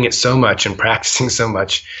it so much and practicing so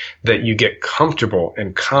much that you get comfortable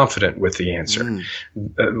and confident with the answer.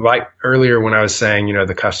 Like earlier when I was saying,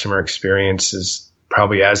 the customer experience is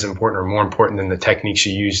probably as important or more important than the techniques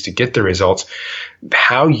you use to get the results.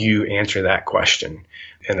 How you answer that question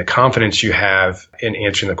and the confidence you have in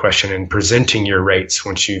answering the question and presenting your rates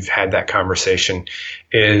once you've had that conversation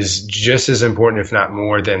is just as important, if not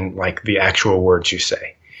more, than like the actual words you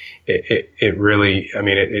say. It really,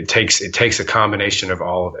 it takes a combination of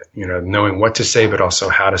all of it, knowing what to say, but also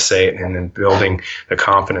how to say it, and then building the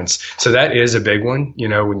confidence. So that is a big one,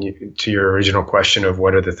 to your original question of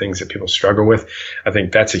what are the things that people struggle with. I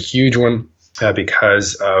think that's a huge one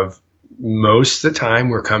because of most of the time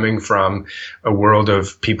we're coming from a world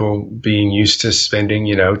of people being used to spending,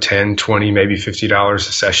 $10, $20, maybe $50 a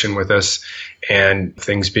session with us, and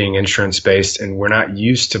things being insurance based. And we're not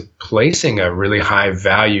used to placing a really high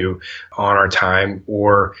value on our time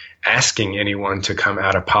or asking anyone to come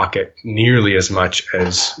out of pocket nearly as much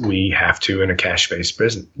as we have to in a cash-based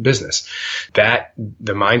business. That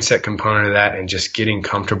the mindset component of that and just getting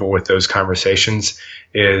comfortable with those conversations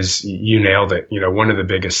is, you nailed it, one of the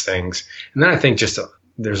biggest things. And then I think just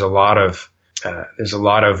there's a lot of,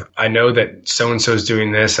 I know that so-and-so is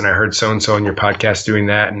doing this, and I heard so-and-so on your podcast doing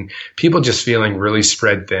that, and people just feeling really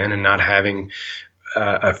spread thin and not having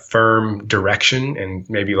a firm direction and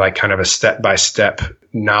maybe like kind of a step-by-step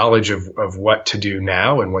knowledge of what to do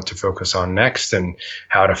now and what to focus on next and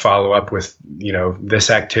how to follow up with, this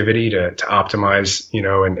activity to optimize,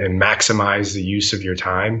 and maximize the use of your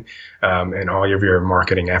time, and all of your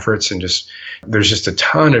marketing efforts. And there's just a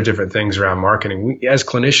ton of different things around marketing. We, as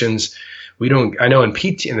clinicians, I know in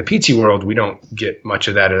the PT world, we don't get much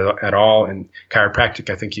of that at all. In chiropractic,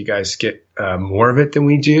 I think you guys get more of it than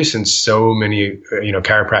we do, since so many,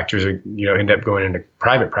 chiropractors are, end up going into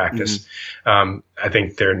private practice. Mm-hmm. I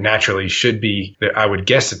think there naturally should be, I would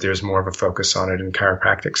guess that there's more of a focus on it in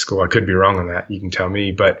chiropractic school. I could be wrong on that. You can tell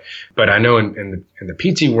me, but I know in the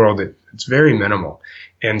PT world, it's very minimal.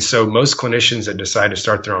 And so most clinicians that decide to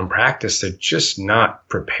start their own practice, they're just not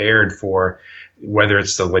prepared for whether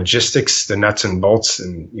it's the logistics, the nuts and bolts,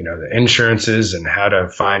 and, the insurances and how to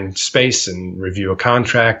find space and review a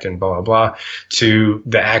contract and blah, blah, blah, to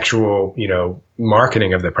the actual,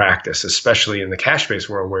 marketing of the practice, especially in the cash-based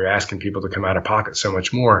world where you're asking people to come out of pocket so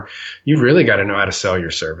much more. You've really got to know how to sell your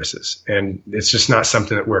services. And it's just not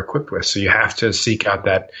something that we're equipped with. So you have to seek out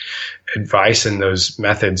that advice and those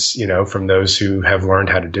methods, from those who have learned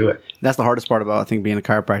how to do it. That's the hardest part about, I think, being a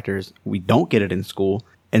chiropractor is we don't get it in school.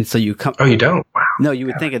 And so you come. Oh, you don't? Wow. No, you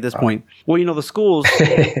would think at this point, well, the schools,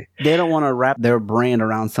 they don't want to wrap their brand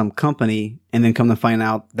around some company and then come to find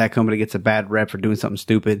out that company gets a bad rep for doing something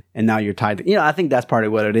stupid. And now you're tied to, I think that's part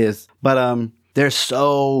of what it is. But, there's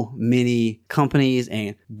so many companies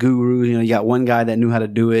and gurus. You got one guy that knew how to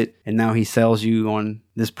do it, and now he sells you on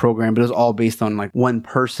this program, but it was all based on like one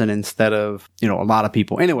person instead of, a lot of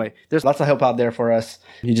people. Anyway, there's lots of help out there for us.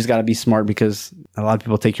 You just got to be smart because a lot of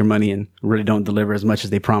people take your money and really don't deliver as much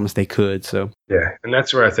as they promised they could. So, yeah. And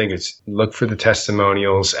that's where I think it's look for the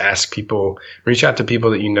testimonials, ask people, reach out to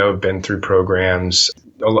people that have been through programs.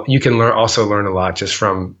 You can also learn a lot just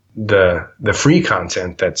from the free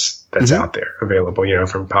content that's mm-hmm. out there available,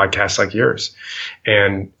 from podcasts like yours,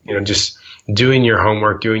 and, just doing your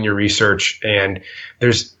homework, doing your research. And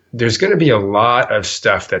there's going to be a lot of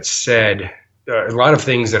stuff that's said, a lot of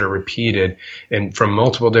things that are repeated and from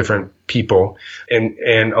multiple different people.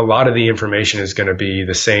 And a lot of the information is going to be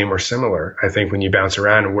the same or similar. I think when you bounce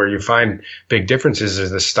around, and where you find big differences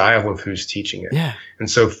is the style of who's teaching it. Yeah. And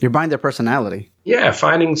so you're buying their personality. Yeah.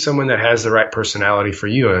 Finding someone that has the right personality for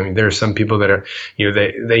you. I mean, there are some people that are,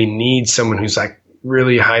 they need someone who's like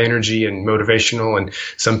really high energy and motivational, and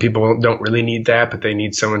some people don't really need that, but they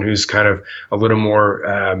need someone who's kind of a little more,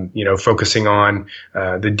 focusing on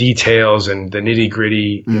the details and the nitty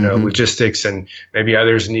gritty, mm-hmm. Logistics, and maybe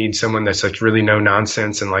others need someone that's like really no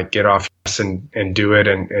nonsense and like get off and do it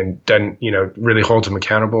and doesn't, really holds them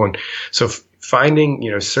accountable. And so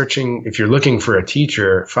finding, searching, if you're looking for a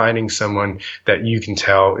teacher, finding someone that you can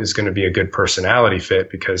tell is going to be a good personality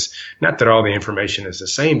fit, because not that all the information is the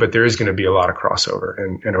same, but there is going to be a lot of crossover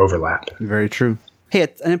and overlap. Very true. Hey,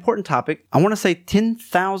 it's an important topic. I want to say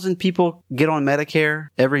 10,000 people get on Medicare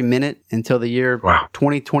every minute until the year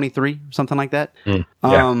 2023, something like that.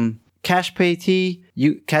 Yeah. Cash pay T,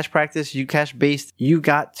 cash practice, cash based, you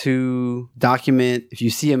got to document. If you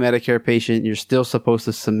see a Medicare patient, you're still supposed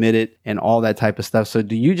to submit it and all that type of stuff. So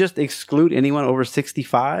do you just exclude anyone over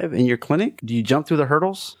 65 in your clinic? Do you jump through the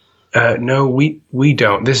hurdles? No, we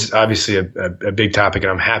don't. This is obviously a big topic,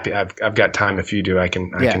 and I'm happy. I've got time. If you do, I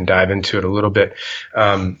can dive into it a little bit.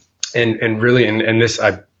 And really, and this,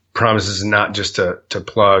 I promise, is not just to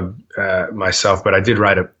plug myself, but I did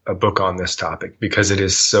write a book on this topic because it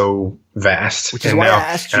is so vast. Which is why I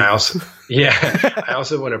asked you. And I also, I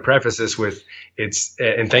also want to preface this with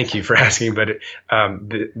and thank you for asking, but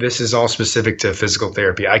this is all specific to physical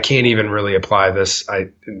therapy. I can't even really apply this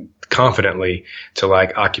confidently to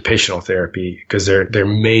like occupational therapy because there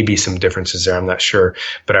may be some differences there. I'm not sure,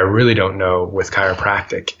 but I really don't know with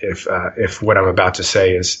chiropractic if what I'm about to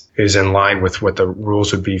say is in line with what the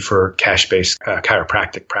rules would be for cash-based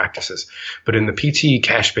chiropractic practices. But in the PT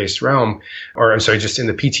cash-based realm, or I'm sorry, just in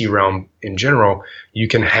the PT realm in general, you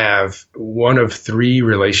can have one of three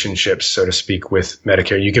relationships, so to speak, with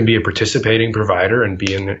Medicare. You can be a participating provider and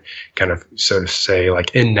be in kind of, so to say,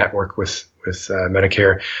 like in network with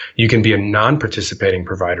Medicare. You can be a non-participating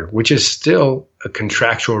provider, which is still a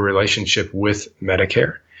contractual relationship with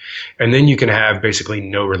Medicare. And then you can have basically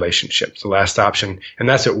no relationship, the last option. And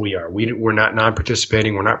that's what we are. We're not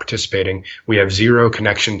non-participating. We're not participating. We have zero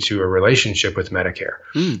connection to a relationship with Medicare.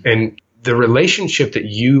 And the relationship that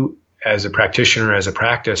you as a practitioner, as a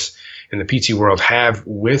practice in the PT world have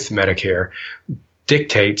with Medicare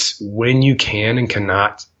dictates when you can and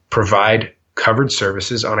cannot provide covered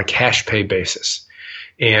services on a cash pay basis.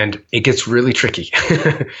 And it gets really tricky.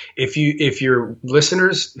 If your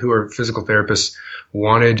listeners who are physical therapists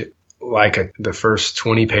wanted like the first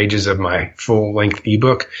 20 pages of my full length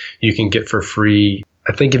ebook, you can get for free.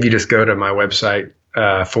 I think if you just go to my website,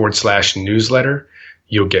 /newsletter,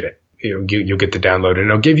 you'll get it. You'll get the download, and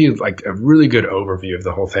it'll give you like a really good overview of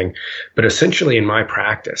the whole thing. But essentially in my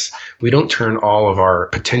practice, we don't turn all of our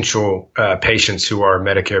potential patients who are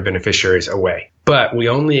Medicare beneficiaries away, but we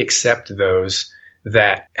only accept those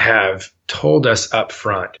that have told us up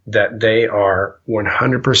front that they are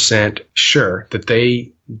 100% sure that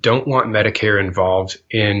they don't want Medicare involved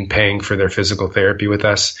in paying for their physical therapy with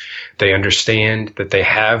us. They understand that they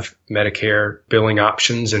have Medicare billing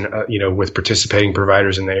options and, with participating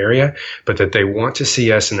providers in the area, but that they want to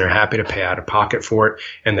see us and they're happy to pay out of pocket for it.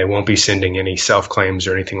 And they won't be sending any self-claims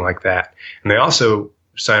or anything like that. And they also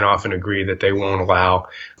sign off and agree that they won't allow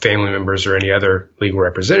family members or any other legal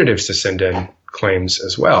representatives to send in claims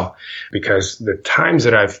as well, because the times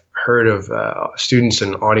that I've heard of students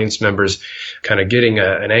and audience members kind of getting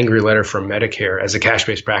an angry letter from Medicare as a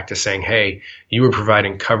cash-based practice saying, hey, you were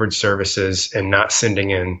providing covered services and not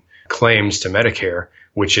sending in claims to Medicare,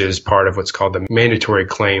 which is part of what's called the mandatory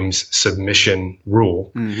claims submission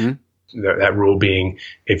rule. Mm-hmm. That rule being,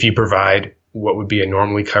 if you provide what would be a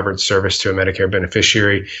normally covered service to a Medicare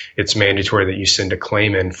beneficiary, it's mandatory that you send a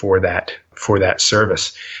claim in for that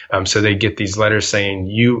service. So they get these letters saying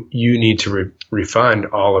you need to refund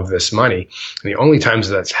all of this money. And the only times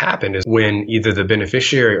that's happened is when either the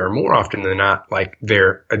beneficiary, or more often than not, like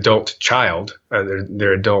their adult child,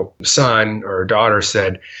 their adult son or daughter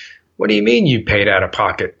said, "What do you mean you paid out of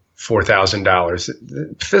pocket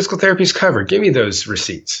 $4,000? Physical therapy is covered. Give me those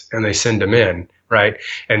receipts." And they send them in. Right.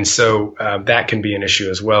 And so that can be an issue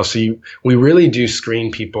as well. So we really do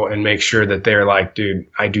screen people and make sure that they're like, dude,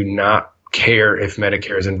 I do not care if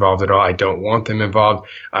Medicare is involved at all. I don't want them involved.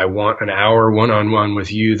 I want an hour one-on-one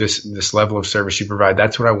with you, this level of service you provide.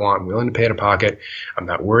 That's what I want. I'm willing to pay out of pocket. I'm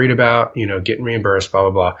not worried about, getting reimbursed, blah,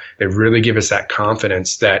 blah, blah. They really give us that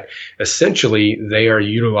confidence that essentially they are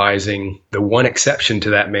utilizing the one exception to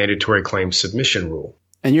that mandatory claim submission rule.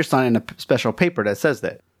 And you're signing a special paper that says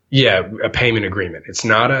that. Yeah, a payment agreement. It's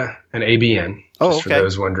not an ABN. Just for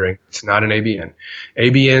those wondering, it's not an ABN.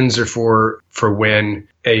 ABNs are for when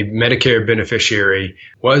a Medicare beneficiary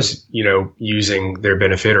was, using their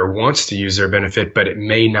benefit or wants to use their benefit, but it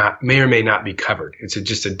may or may not be covered. It's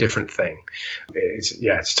just a different thing. It's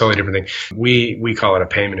a totally different thing. We call it a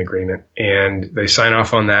payment agreement, and they sign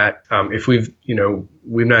off on that. If we've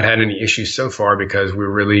not had any issues so far because we're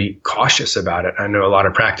really cautious about it. I know a lot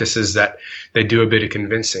of practices that they do a bit of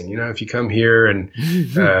convincing. If you come here and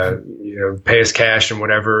pay us cash and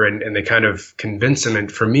whatever, and they kind of convince them.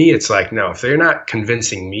 And for me, it's like, no, if they're not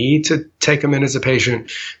convincing me to take them in as a patient,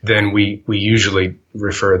 then we usually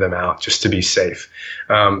refer them out just to be safe.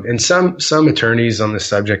 And some attorneys on this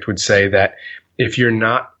subject would say that if you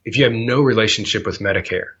have no relationship with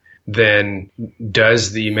Medicare, then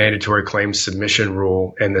does the mandatory claims submission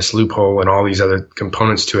rule and this loophole and all these other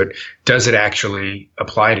components to it, does it actually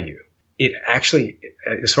apply to you? it actually,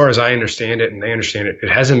 as far as I understand it and they understand it, it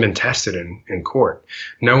hasn't been tested in court.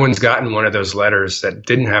 No one's gotten one of those letters that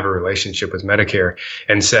didn't have a relationship with Medicare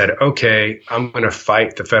and said, okay, I'm going to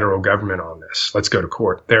fight the federal government on this. Let's go to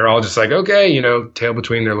court. They're all just like, okay, you know, tail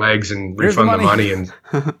between their legs and refund the money. And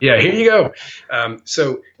yeah, here you go.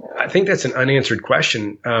 So I think that's an unanswered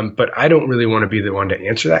question, but I don't really want to be the one to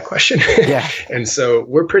answer that question. Yeah. And so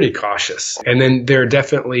we're pretty cautious. And then there are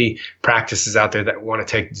definitely practices out there that want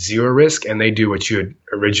to take zero risk, and they do what you had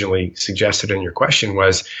originally suggested in your question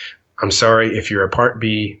was, I'm sorry, if you're a Part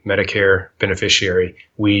B Medicare beneficiary,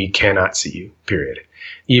 we cannot see you, period.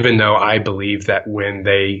 Even though I believe that when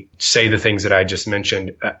they say the things that I just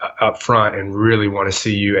mentioned up front and really want to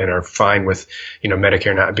see you and are fine with, you know,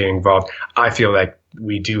 Medicare not being involved, I feel like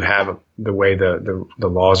we do have, the way the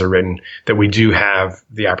laws are written, that we do have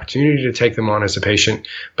the opportunity to take them on as a patient.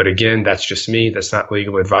 But again, that's just me. That's not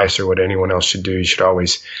legal advice or what anyone else should do. You should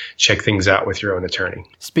always check things out with your own attorney.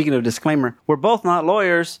 Speaking of disclaimer, we're both not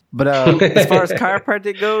lawyers, but as far as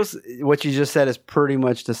chiropractic goes, what you just said is pretty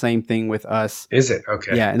much the same thing with us. Is it?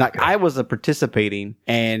 Okay. Yeah. And I was a participating,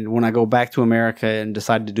 and when I go back to America and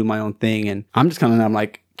decide to do my own thing, and I'm just kind of, I'm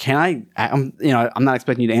like, I'm not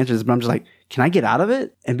expecting you to answer this, but I'm just like, can I get out of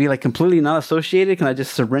it and be like completely not associated? Can I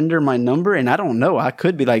just surrender my number? And I don't know. I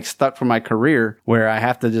could be like stuck for my career where I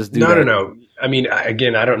have to just do that. No. I mean,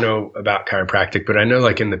 again, I don't know about chiropractic, but I know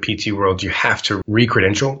like in the PT world, you have to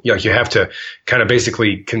re-credential. Like you have to kind of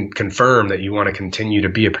basically confirm that you want to continue to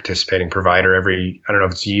be a participating provider every, I don't know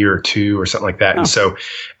if it's a year or two or something like that. Oh. And so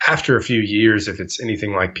after a few years, if it's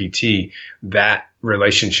anything like PT, that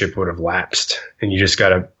relationship would have lapsed, and you just got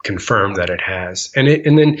to confirm that it has. And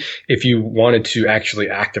then if you wanted to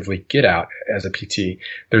actually actively get out as a PT,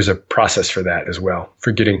 there's a process for that as well,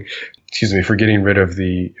 for getting rid of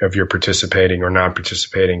your participating or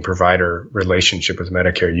non-participating provider relationship with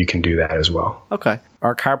Medicare. You can do that as well. Okay.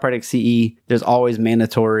 Our chiropractic CE, there's always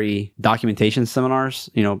mandatory documentation seminars,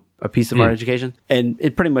 you know, a piece of our education. And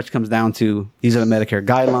it pretty much comes down to, these are the Medicare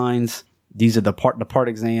guidelines. These are the part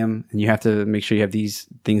exam, and you have to make sure you have these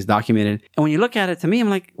things documented. And when you look at it, to me, I'm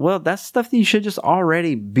like, well, that's stuff that you should just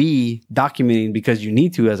already be documenting because you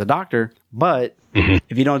need to as a doctor. But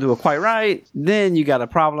if you don't do it quite right, then you got a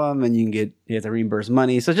problem, and you have to reimburse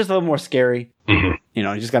money. So it's just a little more scary. You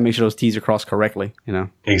know, you just got to make sure those T's are crossed correctly, you know?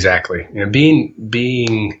 Exactly. You know,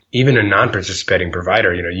 being even a non-participating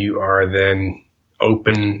provider, you know, you are then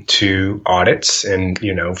open to audits and,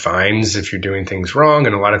 you know, fines if you're doing things wrong.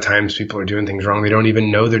 And a lot of times people are doing things wrong. They don't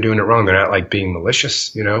even know they're doing it wrong. They're not like being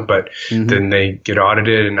malicious, you know, but then they get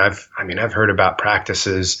audited. And I've heard about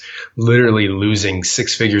practices literally losing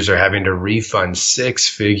 6 figures or having to refund 6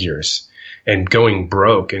 figures and going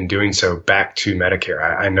broke and doing so back to Medicare.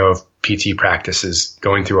 I know of PT practices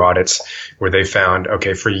going through audits where they found,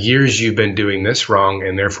 okay, for years you've been doing this wrong,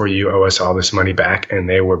 and therefore you owe us all this money back, and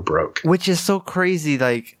they were broke. Which is so crazy.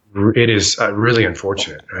 Like, it is really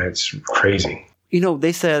unfortunate. Right? It's crazy. You know,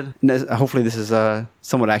 they said, hopefully this is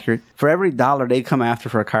somewhat accurate, for every dollar they come after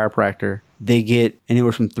for a chiropractor, they get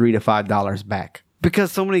anywhere from $3 to $5 back.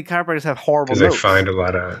 Because so many chiropractors have horrible notes. Because they find a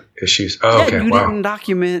lot of issues. Oh, okay. You didn't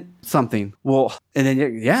document something. Well, and then,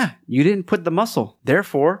 you didn't put the muscle.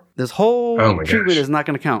 Therefore, this whole treatment is not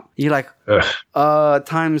going to count. You're like,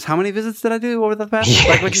 times how many visits did I do over the past?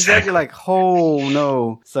 Like what you said, you're like, oh,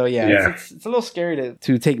 no. So, it's a little scary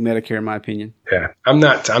to take Medicare, in my opinion. Yeah. I'm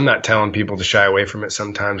not telling people to shy away from it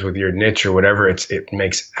sometimes with your niche or whatever. It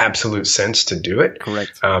makes absolute sense to do it.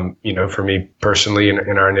 Correct. You know, for me personally,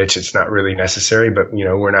 in our niche, it's not really necessary, but, you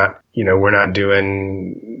know, we're not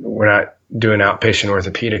doing outpatient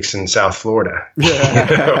orthopedics in South Florida, you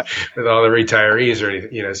know, with all the retirees or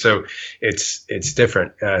anything, you know, so it's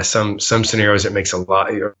different. Some scenarios it makes a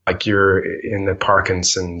lot, like you're in the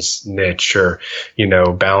Parkinson's niche or, you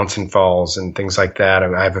know, balance and falls and things like that.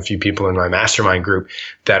 I have a few people in my mastermind group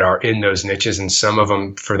that are in those niches, and some of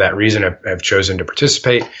them for that reason have chosen to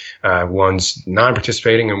participate. One's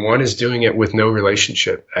non-participating and one is doing it with no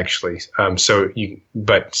relationship actually.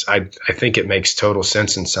 But I think it makes total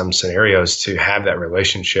sense in some scenarios to have that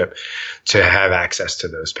relationship, to have access to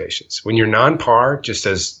those patients. When you're non-par, just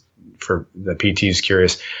as for the PTs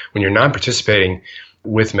curious, when you're non-participating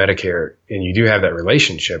with Medicare and you do have that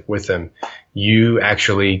relationship with them, you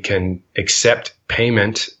actually can accept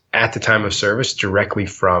payment at the time of service directly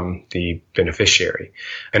from the beneficiary.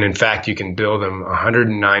 And in fact, you can bill them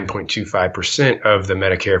 109.25% of the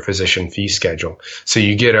Medicare physician fee schedule. So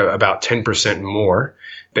you get about 10% more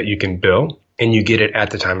that you can bill, and you get it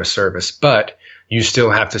at the time of service, but you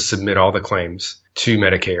still have to submit all the claims to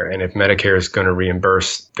Medicare. And if Medicare is going to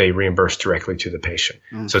reimburse, they reimburse directly to the patient.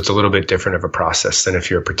 So it's a little bit different of a process than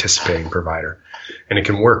if you're a participating provider. And it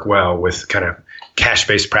can work well with kind of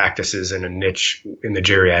cash-based practices in a niche, in the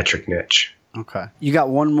geriatric niche. Okay. You got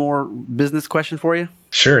one more business question for you?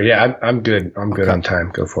 Sure. Yeah, I'm good. I'm good on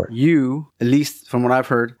time. Go for it. You, at least from what I've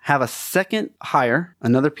heard, have a second hire,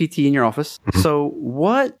 another PT in your office. So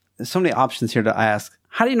there's so many options here to ask.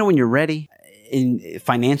 How do you know when you're ready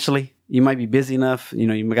financially? You might be busy enough. You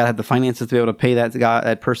got to have the finances to be able to pay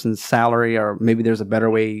that person's salary, or maybe there's a better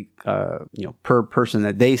way, per person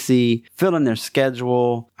that they see, fill in their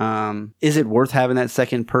schedule. Is it worth having that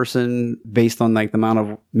second person based on like the amount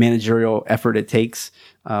of managerial effort it takes?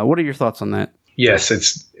 What are your thoughts on that? Yes,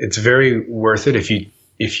 it's very worth it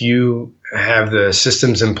if you have the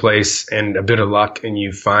systems in place and a bit of luck, and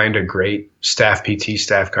you find a great staff PT,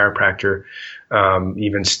 staff chiropractor,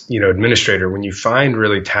 even administrator. When you find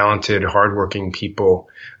really talented, hardworking people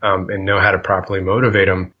and know how to properly motivate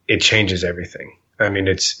them, it changes everything. I mean,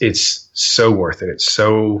 it's so worth it. It's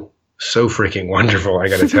so freaking wonderful, I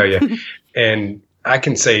got to tell you. And I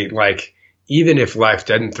can say, like, even if life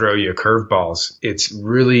doesn't throw you curveballs, it's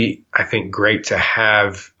really, I think, great to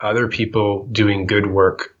have other people doing good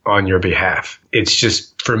work on your behalf. It's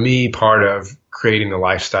just, for me, part of creating the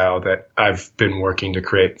lifestyle that I've been working to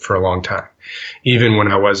create for a long time. Even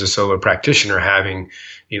when I was a solo practitioner, having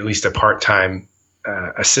at least a part-time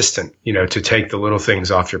assistant, to take the little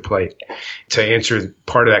things off your plate. To answer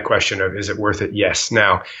part of that question of, is it worth it? Yes.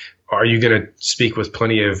 Now, are you going to speak with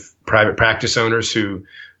plenty of private practice owners who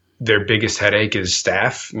their biggest headache is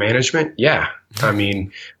staff management? Yeah. I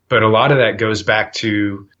mean, but a lot of that goes back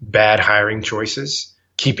to bad hiring choices,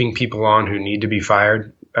 keeping people on who need to be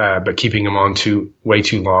fired, but keeping them on way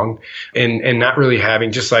too long, and not really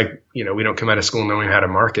having, just like, we don't come out of school knowing how to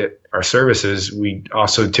market our services. We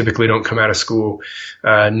also typically don't come out of school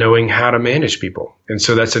knowing how to manage people. And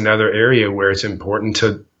so that's another area where it's important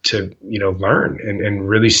to learn and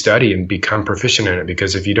really study and become proficient in it.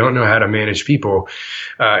 Because if you don't know how to manage people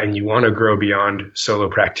and you want to grow beyond solo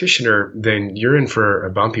practitioner, then you're in for a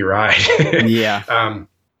bumpy ride. Yeah.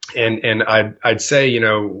 And I'd say,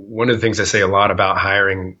 one of the things I say a lot about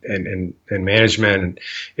hiring and management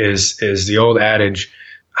is the old adage,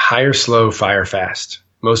 hire slow, fire fast.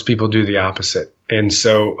 Most people do the opposite. And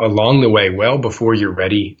so along the way, well before you're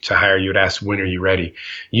ready to hire, you would ask, when are you ready?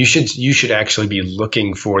 You should actually be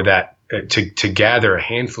looking for that to gather a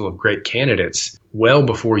handful of great candidates well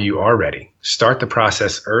before you are ready. Start the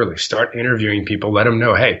process early. Start interviewing people. Let them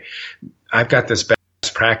know, hey, I've got this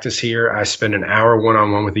best practice here. I spend an hour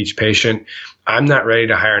one-on-one with each patient. I'm not ready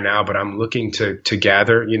to hire now, but I'm looking to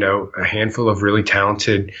gather, a handful of really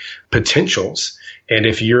talented potentials. And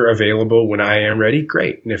if you're available when I am ready,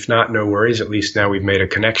 great. And if not, no worries. At least now we've made a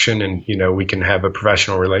connection and, we can have a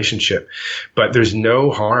professional relationship. But there's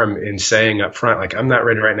no harm in saying up front, like, I'm not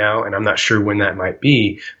ready right now and I'm not sure when that might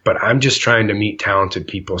be, but I'm just trying to meet talented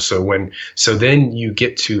people. So then you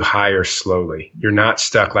get to hire slowly. You're not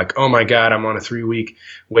stuck like, oh my God, I'm on a 3-week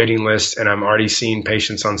waiting list and I'm already seeing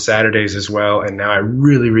patients on Saturdays as well. And now I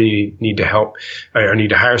really, really need to help or need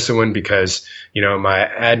to hire someone because, my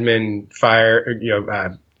admin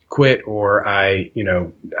quit, or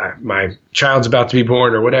my child's about to be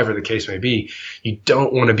born, or whatever the case may be. You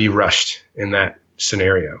don't want to be rushed in that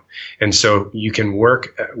scenario. And so you can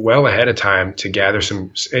work well ahead of time to gather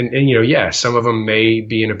some, and some of them may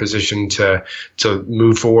be in a position to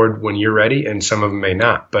move forward when you're ready, and some of them may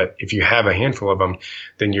not. But if you have a handful of them,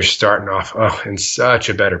 then you're starting off in such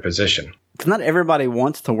a better position. Because not everybody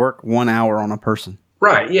wants to work 1 hour on a person.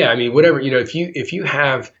 Right. Yeah. I mean, whatever, if you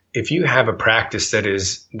have a practice that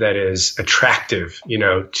is attractive,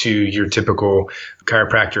 to your typical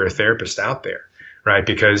chiropractor or therapist out there, right?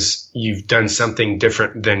 Because you've done something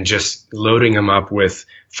different than just loading them up with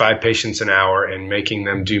 5 patients an hour and making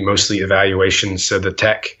them do mostly evaluations so the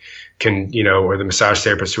tech can, or the massage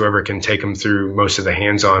therapist, whoever, can take them through most of the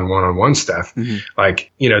hands-on one-on-one stuff. Mm-hmm.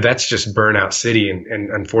 Like, that's just burnout city. And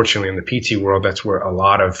unfortunately in the PT world, that's where a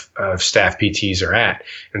lot of staff PTs are at.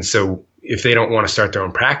 And so if they don't want to start their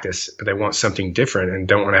own practice, but they want something different and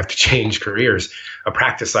don't want to have to change careers, a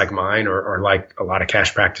practice like mine or like a lot of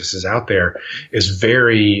cash practices out there is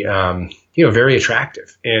very, very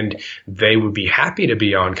attractive. And they would be happy to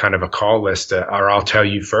be on kind of a call list, or I'll tell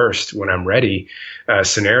you first when I'm ready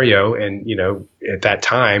scenario. And, at that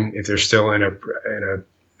time, if they're still in an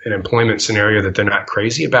employment scenario that they're not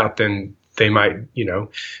crazy about, then they might,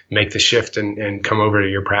 make the shift and come over to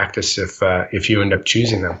your practice if you end up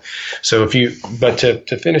choosing them. So but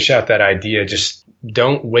to finish out that idea, just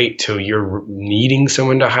don't wait till you're needing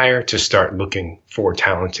someone to hire to start looking for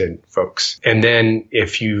talented folks. And then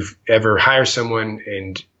if you've ever hired someone,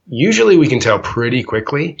 and usually we can tell pretty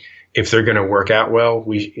quickly if they're going to work out well.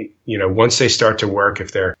 Once they start to work,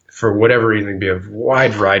 if they're, for whatever reason, it can be a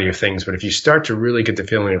wide variety of things, but if you start to really get the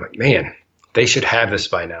feeling, you're like, man, they should have this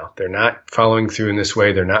by now. They're not following through in this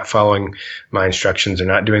way. They're not following my instructions. They're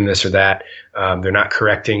not doing this or that. They're not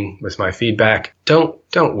correcting with my feedback. Don't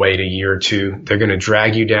wait a year or two. They're going to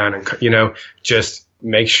drag you down, and, just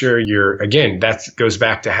make sure again, that goes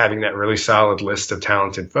back to having that really solid list of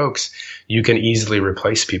talented folks. You can easily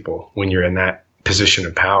replace people when you're in that position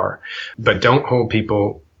of power, but don't hold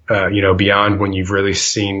people, beyond when you've really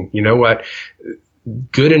seen, what,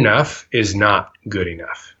 good enough is not good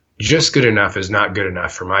enough. Just good enough is not good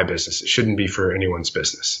enough for my business. It shouldn't be for anyone's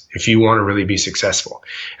business if you want to really be successful.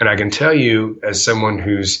 And I can tell you, as someone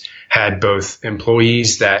who's had both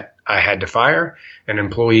employees that I had to fire and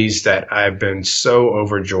employees that I've been so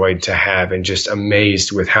overjoyed to have and just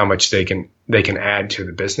amazed with how much they can add to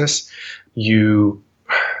the business,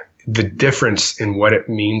 the difference in what it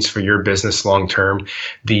means for your business long term,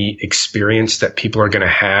 the experience that people are going to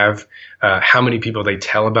have, how many people they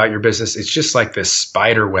tell about your business. It's just like this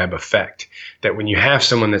spider web effect that when you have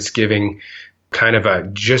someone that's giving kind of a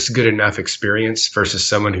just good enough experience versus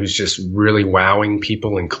someone who's just really wowing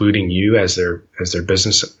people, including you as their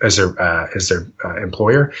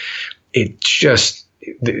employer, it just,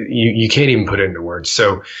 you can't even put it into words.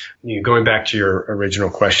 So going back to your original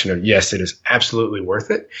question of, yes, it is absolutely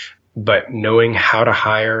worth it, but knowing how to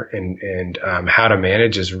hire and how to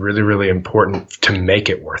manage is really, really important to make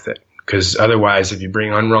it worth it. Because otherwise, if you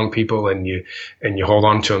bring on wrong people and you hold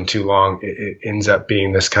on to them too long, it ends up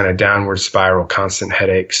being this kind of downward spiral, constant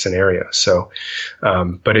headache scenario. So,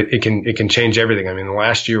 but it can change everything. I mean, the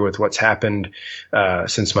last year with what's happened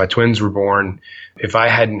since my twins were born, if I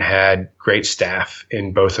hadn't had great staff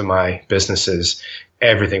in both of my businesses,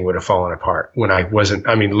 everything would have fallen apart.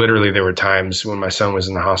 Literally there were times when my son was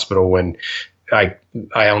in the hospital when I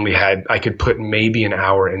could put maybe an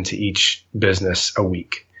hour into each business a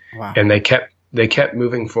week. Wow. And they kept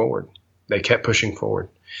moving forward. They kept pushing forward.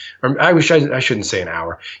 I shouldn't say an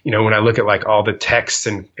hour. When I look at like all the texts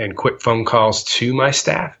and quick phone calls to my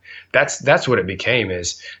staff, that's what it became.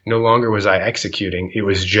 Is no longer was I executing. It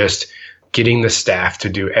was just getting the staff to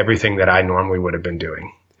do everything that I normally would have been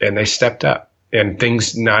doing. And they stepped up, and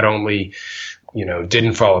things not only,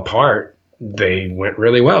 didn't fall apart, they went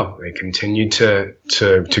really well. They continued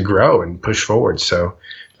to grow and push forward. So,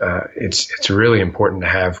 it's really important to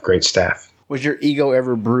have great staff. Was your ego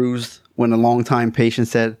ever bruised when a longtime patient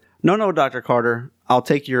said, "No, Dr. Carter, I'll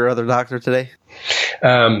take your other doctor today"?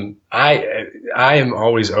 I am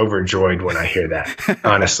always overjoyed when I hear that,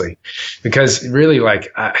 honestly, because really,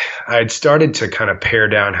 like, I had started to kind of pare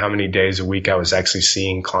down how many days a week I was actually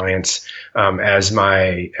seeing clients. As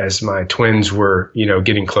my twins were,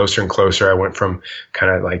 getting closer and closer, I went from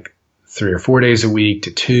kind of like 3 or 4 days a week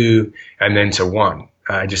to 2, and then to 1.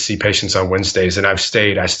 I just see patients on Wednesdays, and I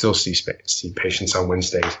still see patients on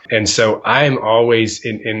Wednesdays. And so I am always,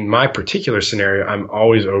 in my particular scenario, I'm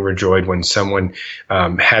always overjoyed when someone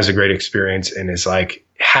has a great experience and is like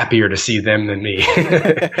happier to see them than me.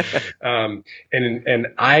 And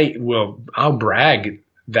I'll brag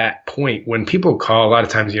that point when people call. A lot of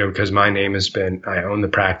times, because my name I own the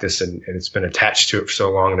practice and it's been attached to it for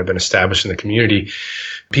so long and I've been established in the community.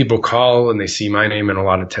 People call and they see my name in a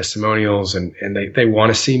lot of testimonials and they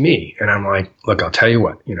want to see me. And I'm like, look, I'll tell you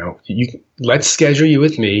what, let's schedule you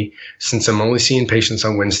with me. Since I'm only seeing patients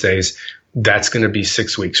on Wednesdays, that's going to be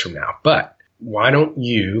 6 weeks from now. But why don't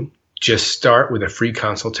you just start with a free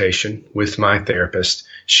consultation with my therapist?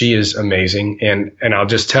 She is amazing. And I'll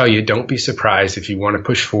just tell you, don't be surprised if you want to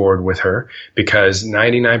push forward with her, because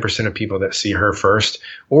 99% of people that see her first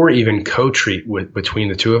or even co-treat between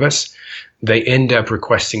the two of us, they end up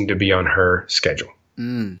requesting to be on her schedule.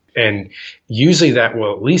 And usually that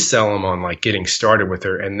will at least sell them on like getting started with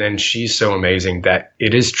her. And then she's so amazing that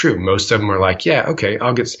it is true. Most of them are like, yeah, okay,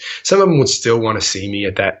 some of them would still want to see me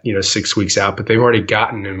at that, 6 weeks out, but they've already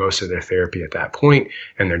gotten in most of their therapy at that point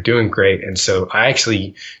and they're doing great. And so I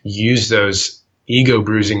actually use those ego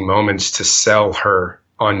bruising moments to sell her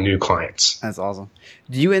on new clients. That's awesome.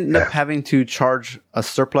 Do you end up having to charge a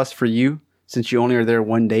surplus for you since you only are there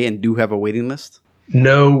one day and do have a waiting list?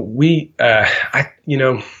 No,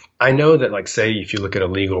 I know that, like, say if you look at a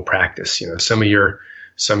legal practice, some of your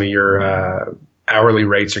hourly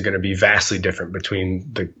rates are going to be vastly different between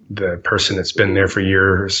the person that's been there for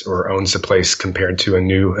years or owns the place compared to a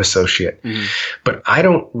new associate. Mm-hmm. But I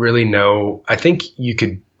don't really know. I think you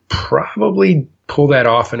could probably pull that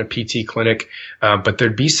off in a PT clinic, but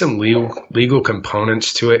there'd be some legal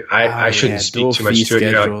components to it. I shouldn't speak too much to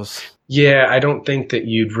it. Yeah, I don't think that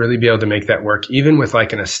you'd really be able to make that work, even with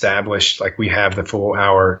like an established, like we have the full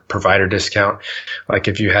hour provider discount. Like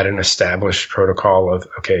if you had an established protocol of,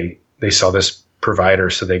 okay, they saw this provider,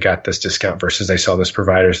 so they got this discount versus they saw this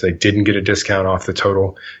provider, so they didn't get a discount off the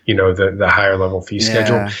total, the higher level fee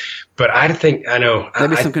schedule. But I think, I know. That'd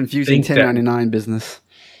be some confusing 1099 business.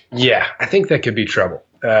 Yeah, I think that could be trouble.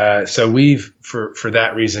 So we've, for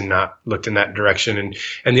that reason, not looked in that direction.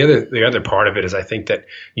 And the other part of it is I think that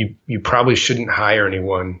you probably shouldn't hire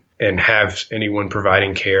anyone and have anyone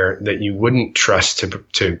providing care that you wouldn't trust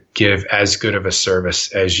to give as good of a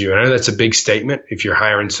service as you. And I know that's a big statement if you're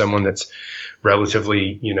hiring someone that's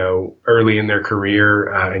relatively, early in their career,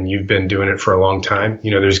 and you've been doing it for a long time.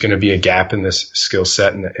 There's going to be a gap in this skill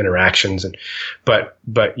set and the interactions, but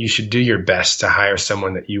you should do your best to hire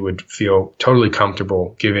someone that you would feel totally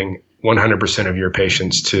comfortable giving 100% of your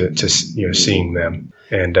patients to seeing them.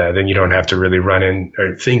 And then you don't have to really run in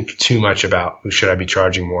or think too much about, should I be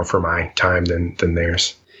charging more for my time than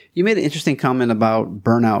theirs? You made an interesting comment about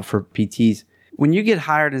burnout for PTs. When you get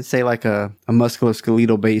hired in, say, like a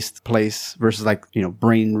musculoskeletal based place versus like,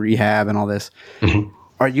 brain rehab and all this,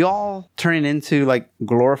 are you all turning into like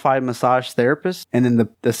glorified massage therapists? And then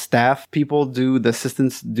the staff people the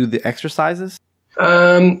assistants do the exercises?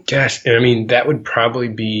 Gosh, I mean, that would probably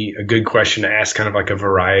be a good question to ask, kind of like a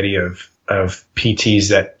variety of PTs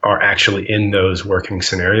that are actually in those working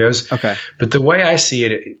scenarios. Okay. But the way I see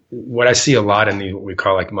it, what I see a lot in what we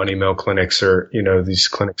call like money mill clinics, or, these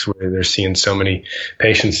clinics where they're seeing so many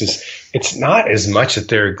patients, is it's not as much that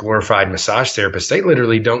they're glorified massage therapists. They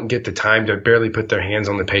literally don't get the time to barely put their hands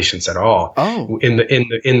on the patients at all. Oh. In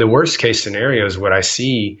the worst case scenarios, what I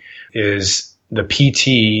see is the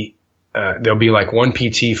PT, there'll be like one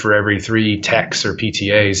PT for every 3 techs or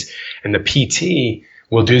PTAs, and the PT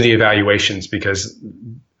will do the evaluations, because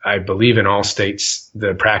I believe in all states,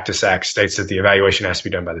 the Practice Act states that the evaluation has to be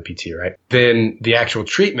done by the PT, right? Then the actual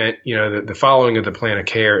treatment, the following of the plan of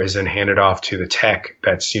care is then handed off to the tech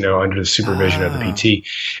that's, under the supervision of the PT.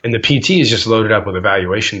 And the PT is just loaded up with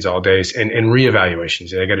evaluations all days and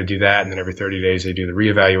reevaluations. They got to do that. And then every 30 days they do the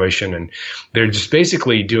reevaluation, and they're just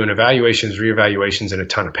basically doing evaluations, reevaluations, and a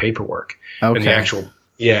ton of paperwork. Okay. And the actual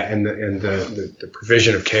the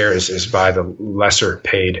provision of care is by the lesser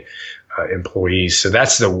paid employees. So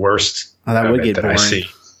that's the worst that would get boring. I see.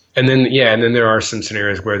 And then there are some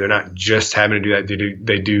scenarios where they're not just having to do that.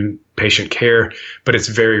 They do patient care, but it's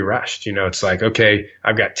very rushed. It's like, okay,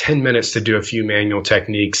 I've got 10 minutes to do a few manual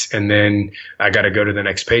techniques, and then I got to go to the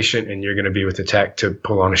next patient, and you're going to be with the tech to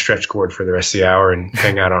pull on a stretch cord for the rest of the hour and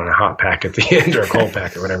hang out on a hot pack at the end, or a cold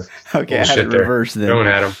pack or whatever. Okay, I had it reversed then. Going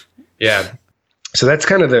at them. Yeah. So that's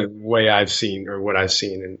kind of the way I've seen, or what I've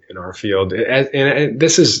seen in our field. And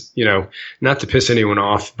this is, not to piss anyone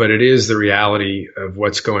off, but it is the reality of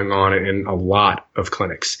what's going on in a lot of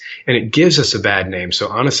clinics. And it gives us a bad name. So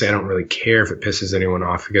honestly, I don't really care if it pisses anyone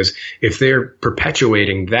off, because if they're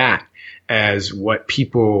perpetuating that as what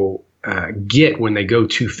people get when they go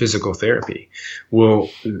to physical therapy, well,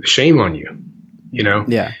 shame on you.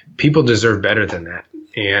 Yeah. People deserve better than that.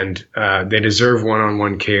 And they deserve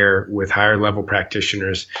one-on-one care with higher level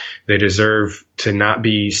practitioners. They deserve to not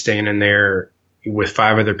be standing there with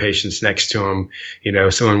 5 other patients next to them,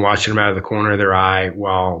 someone watching them out of the corner of their eye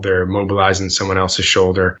while they're mobilizing someone else's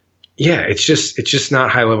shoulder. Yeah, it's just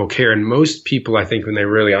not high level care. And most people, I think, when they're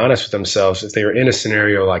really honest with themselves, if they were in a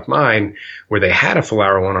scenario like mine where they had a full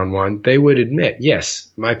hour one-on-one, they would admit,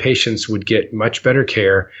 yes, my patients would get much better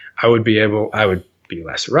care. I would be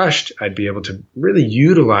less rushed. I'd be able to really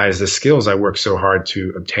utilize the skills I worked so hard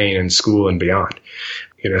to obtain in school and beyond.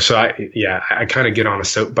 So I kind of get on a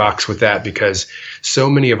soapbox with that, because so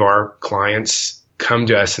many of our clients come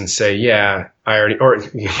to us and say, yeah,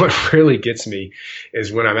 what really gets me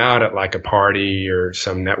is when I'm out at like a party or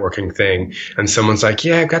some networking thing, and someone's like,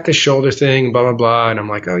 yeah, I've got this shoulder thing, blah, blah, blah. And I'm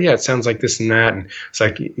like, oh yeah, it sounds like this and that. And it's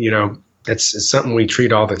like, it's something we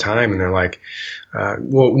treat all the time. And they're like,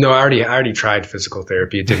 well, no, I already tried physical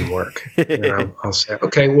therapy. It didn't work. And I'll say,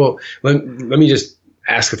 okay, well, let me just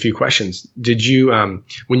ask a few questions. Did you,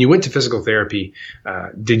 when you went to physical therapy,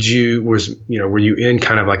 were you in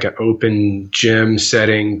kind of like an open gym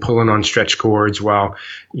setting, pulling on stretch cords while,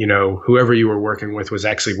 whoever you were working with was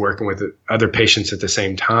actually working with other patients at the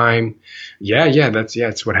same time? Yeah,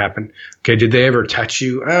 that's what happened. Okay. Did they ever touch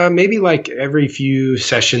you? Maybe like every few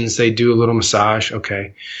sessions they do a little massage.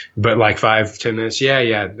 Okay. But like 5-10 minutes.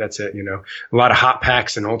 Yeah, that's it. A lot of hot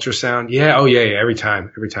packs and ultrasound. Yeah. Oh yeah, every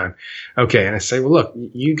time. Okay. And I say, well, look, well,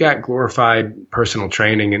 you got glorified personal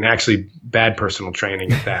training, and actually bad personal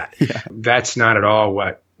training at that. Yeah. That's not at all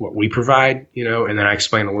what we provide, and then I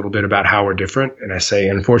explain a little bit about how we're different. And I say,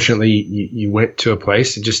 unfortunately, you went to a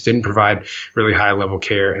place that just didn't provide really high level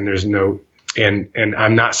care, and there's no, and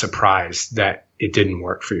I'm not surprised that it didn't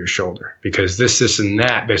work for your shoulder, because this, and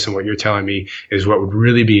that, based on what you're telling me, is what would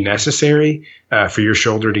really be necessary for your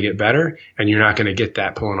shoulder to get better. And you're not going to get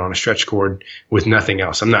that pulling on a stretch cord with nothing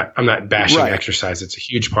else. I'm not bashing Right. exercise. It's a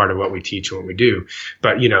huge part of what we teach and what we do,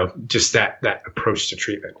 but just that approach to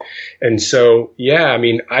treatment. And so, yeah, I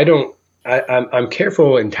mean, I'm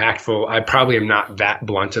careful and tactful. I probably am not that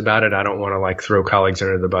blunt about it. I don't want to like throw colleagues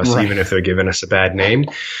under the bus, Right. even if they're giving us a bad name.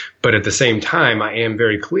 But at the same time, I am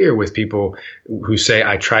very clear with people who say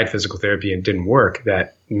I tried physical therapy and didn't work,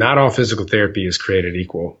 that not all physical therapy is created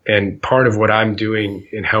equal. And part of what I'm doing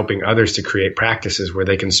in helping others to create practices where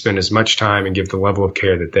they can spend as much time and give the level of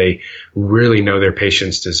care that they really know their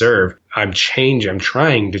patients deserve, I'm trying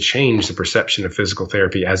to change the perception of physical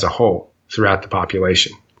therapy as a whole throughout the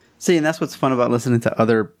population. See, and that's what's fun about listening to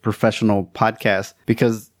other professional podcasts,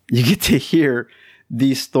 because you get to hear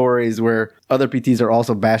these stories where other PTs are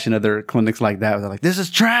also bashing other clinics like that. They're like, this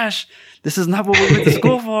is trash. This is not what we went to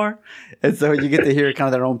school for. And so you get to hear kind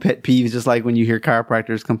of their own pet peeves, just like when you hear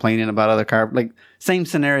chiropractors complaining about other like same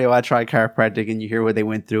scenario. I tried chiropractic and you hear what they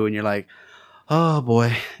went through and you're like, oh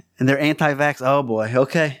boy. And they're anti-vax. Oh boy.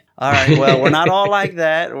 Okay. All right. Well, we're not all like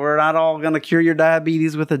that. We're not all going to cure your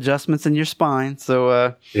diabetes with adjustments in your spine.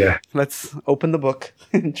 So, yeah, let's open the book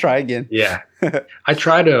and try again. Yeah. I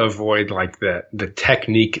try to avoid like the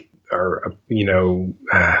technique or, you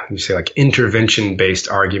say like intervention based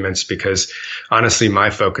arguments, because honestly,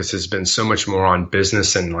 my focus has been so much more on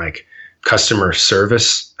business and like customer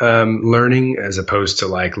service learning, as opposed to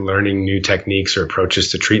like learning new techniques or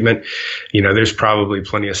approaches to treatment. There's probably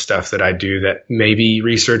plenty of stuff that I do that maybe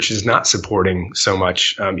research is not supporting so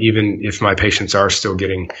much, even if my patients are still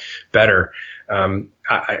getting better.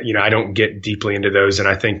 I don't get deeply into those. And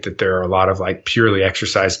I think that there are a lot of like purely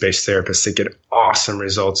exercise-based therapists that get awesome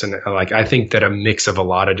results. And like, I think that a mix of a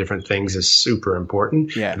lot of different things is super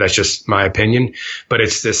important. Yeah. That's just my opinion. But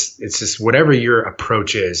it's this, whatever your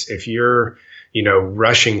approach is, if you're,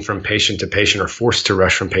 rushing from patient to patient or forced to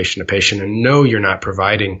rush from patient to patient and know you're not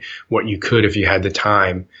providing what you could if you had the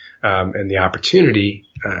time, and the opportunity,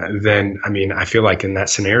 then, I mean, I feel like in that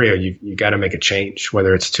scenario, you got to make a change,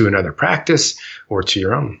 whether it's to another practice or to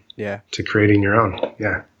your own. Yeah. To creating your own.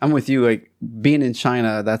 Yeah. I'm with you. Like being in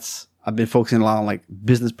China, I've been focusing a lot on like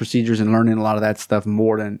business procedures and learning a lot of that stuff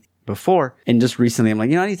more than before. And just recently, I'm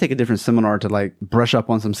like, I need to take a different seminar to like brush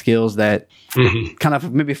up on some skills that kind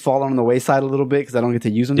of maybe fall on the wayside a little bit because I don't get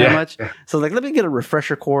to use them that much. Yeah. So like, let me get a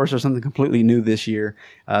refresher course or something completely new this year.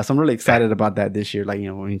 So I'm really excited about that this year. Like,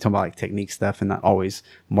 when you talk about like technique stuff and not always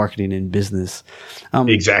marketing and business.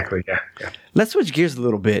 Exactly. Yeah. Let's switch gears a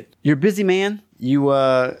little bit. You're a busy man. You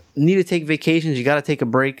need to take vacations. You got to take a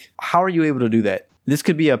break. How are you able to do that? This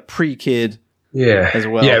could be a pre-kid as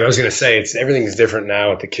well. Yeah, I was going to say everything's different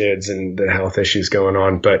now with the kids and the health issues going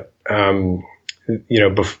on. But,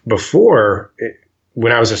 before,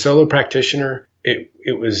 when I was a solo practitioner,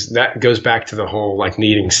 it was, that goes back to the whole like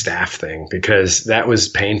needing staff thing, because that was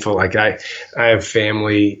painful. Like I have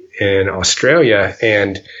family in Australia,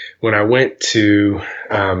 and when I went to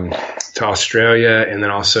Australia, and then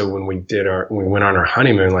also when we went on our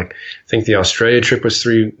honeymoon, like I think the Australia trip was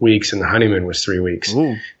 3 weeks and the honeymoon was 3 weeks.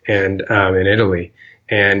 Ooh. And in Italy.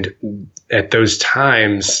 And at those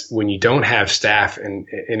times when you don't have staff and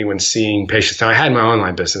anyone seeing patients, now I had my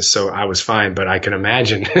online business, so I was fine, but I can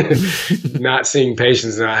imagine not seeing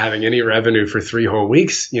patients, not having any revenue for 3 whole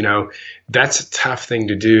weeks, that's a tough thing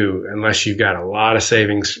to do unless you've got a lot of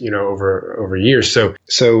savings, over years.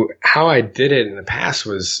 So how I did it in the past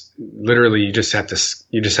was literally you just have to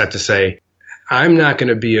say, I'm not going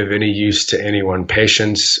to be of any use to anyone,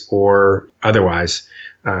 patients or otherwise,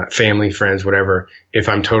 family, friends, whatever, if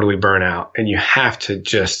I'm totally burnt out. And you have to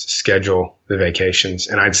just schedule the vacations.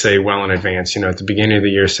 And I'd say well in advance, at the beginning of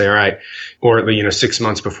the year, say, all right, or, 6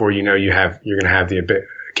 months before, you're going to have the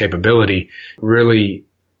capability, really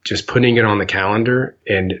just putting it on the calendar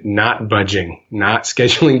and not budging, not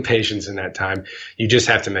scheduling patients in that time. You just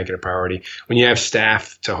have to make it a priority. When you have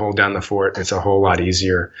staff to hold down the fort, it's a whole lot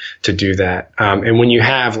easier to do that. And when you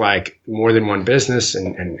have like more than one business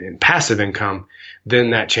and passive income, then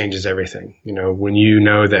that changes everything. When you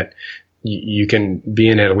know that you can be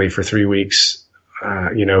in Italy for 3 weeks,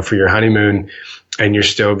 for your honeymoon, and you're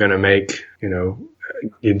still going to make,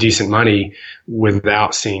 decent money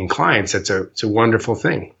without seeing clients, it's a wonderful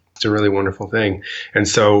thing. It's a really wonderful thing. And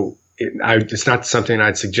so it's not something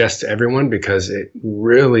I'd suggest to everyone because it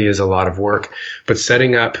really is a lot of work, but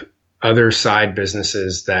setting up other side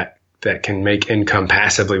businesses that can make income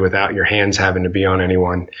passively without your hands having to be on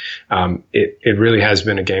anyone. It really has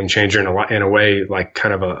been a game changer in a way, like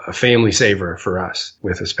kind of a family saver for us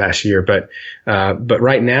with this past year. But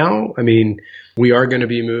right now, I mean, we are going to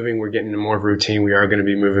be moving. We're getting into more of a routine. We are going to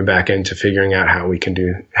be moving back into figuring out how we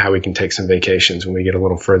can take some vacations when we get a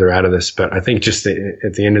little further out of this. But I think just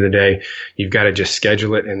at the end of the day, you've got to just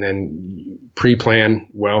schedule it and then pre-plan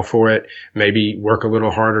well for it. Maybe work a little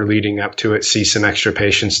harder leading up to it. See some extra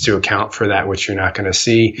patients to account for that, which you're not going to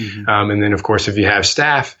see. Mm-hmm. And then, of course, if you have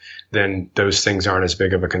staff, then those things aren't as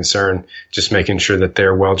big of a concern. Just making sure that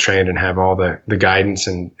they're well trained and have all the guidance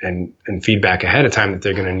and feedback ahead of time that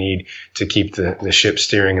they're going to need to keep the ship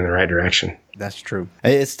steering in the right direction. That's true.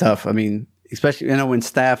 It's tough. I mean, especially, when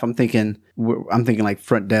staff, I'm thinking like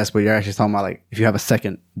front desk, but you're actually talking about like if you have a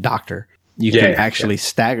second doctor, you can actually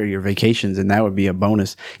stagger your vacations, and that would be a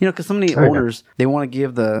bonus. Because some of the owners, they want to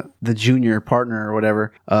give the junior partner or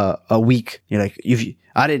whatever a week. You're like,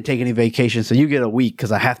 I didn't take any vacation, so you get a week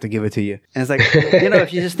because I have to give it to you. And it's like,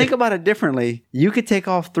 if you just think about it differently, you could take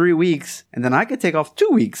off 3 weeks, and then I could take off 2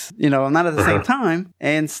 weeks, not at the same time.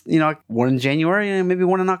 And, one in January and maybe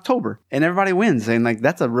one in October. And everybody wins. And like,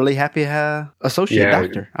 that's a really happy associate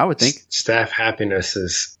doctor, I would think. Staff happiness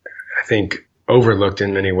is, I think, overlooked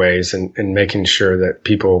in many ways, and making sure that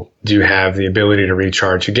people do have the ability to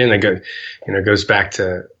recharge. Again, it goes back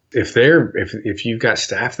to if you've got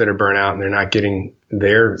staff that are burnt out and they're not getting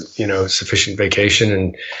their sufficient vacation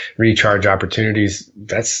and recharge opportunities,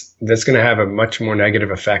 that's going to have a much more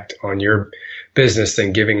negative effect on your business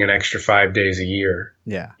than giving an extra 5 days a year.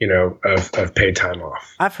 Yeah. Of paid time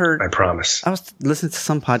off. I've heard. I promise. I was listening to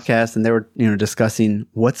some podcast and they were discussing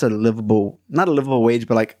what's not a livable wage,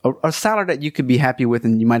 but like a salary that you could be happy with,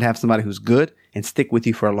 and you might have somebody who's good and stick with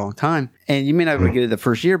you for a long time. And you may not be able to get it the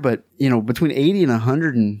first year, but between 80 and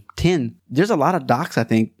 110, there's a lot of docs, I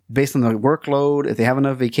think, based on the workload. If they have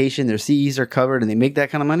enough vacation, their CEs are covered, and they make that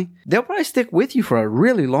kind of money, they'll probably stick with you for a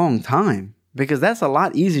really long time, because that's a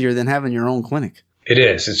lot easier than having your own clinic. It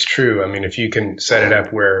is. It's true. I mean, if you can set it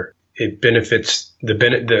up where it benefits the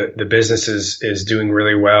business is doing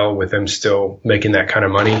really well with them still making that kind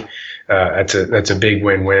of money, that's a big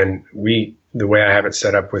win-win. The way I have it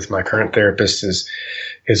set up with my current therapist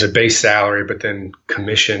is a base salary, but then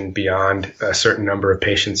commission beyond a certain number of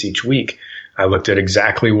patients each week. I looked at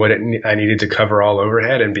exactly what I needed to cover all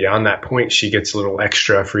overhead, and beyond that point, she gets a little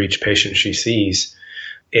extra for each patient she sees.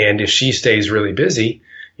 And if she stays really busy,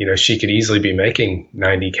 she could easily be making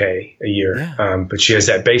 $90K a year. Yeah. But she has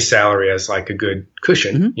that base salary as like a good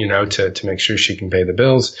cushion, mm-hmm. to make sure she can pay the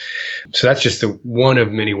bills. So that's just one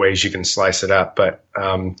of many ways you can slice it up. But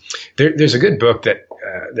there's a good book that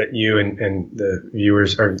you and the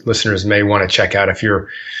viewers or listeners may want to check out if you're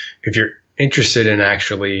interested in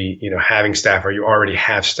actually, having staff, or you already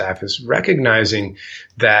have staff, is recognizing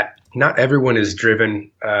that not everyone is driven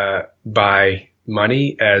by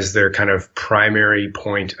money as their kind of primary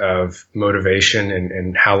point of motivation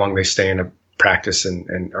and how long they stay in a practice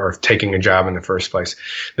and or taking a job in the first place.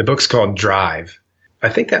 The book's called Drive. I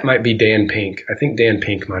think that might be Dan Pink. I think Dan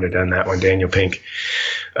Pink might have done that one, Daniel Pink,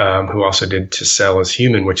 who also did To Sell as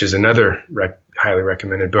Human, which is another highly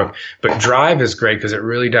recommended book. But Drive is great because it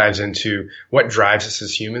really dives into what drives us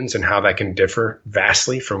as humans and how that can differ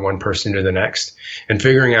vastly from one person to the next. And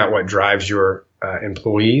figuring out what drives your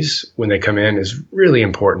employees when they come in is really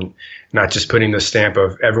important. Not just putting the stamp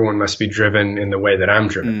of everyone must be driven in the way that I'm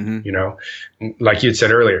driven. Mm-hmm. Like you had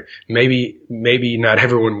said earlier, maybe not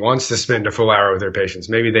everyone wants to spend a full hour with their patients.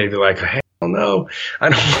 Maybe they'd be like, hey, no, I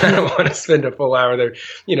don't want to spend a full hour there,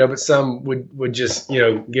 but some would just,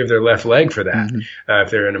 give their left leg for that, mm-hmm. If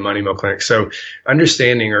they're in a money mill clinic. So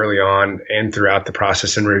understanding early on and throughout the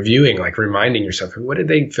process and reviewing, like reminding yourself, what did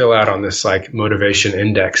they fill out on this like motivation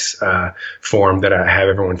index form that I have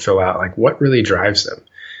everyone fill out? Like what really drives them?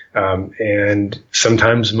 And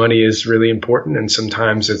sometimes money is really important, and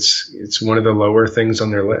sometimes it's one of the lower things on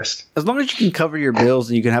their list. As long as you can cover your bills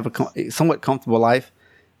and you can have a somewhat comfortable life,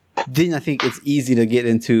 then I think it's easy to get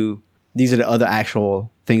into these are the other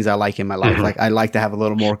actual things I like in my life. Mm-hmm. Like I like to have a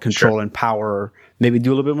little more control and power, or maybe do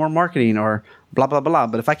a little bit more marketing or blah, blah, blah.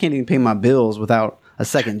 But if I can't even pay my bills without a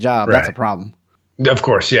second job, that's a problem. Of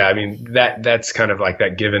course. Yeah. I mean, that's kind of like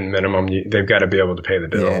that given minimum. They've got to be able to pay the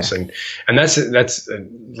bills. Yeah. And that's a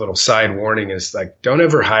little side warning is like, don't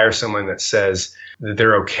ever hire someone that says that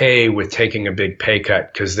they're okay with taking a big pay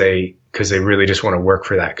cut because they really just want to work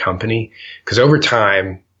for that company. Because over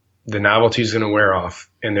time, the novelty is going to wear off,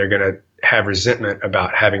 and they're going to have resentment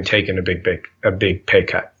about having taken a big pay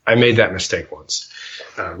cut. I made that mistake once.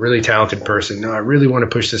 Really talented person. No, I really want to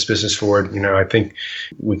push this business forward. I think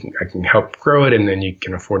I can help grow it, and then you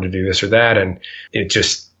can afford to do this or that. And it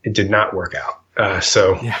did not work out.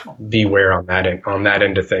 So beware on that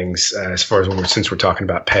end of things, as far as since we're talking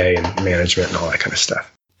about pay and management and all that kind of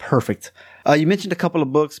stuff. Perfect. You mentioned a couple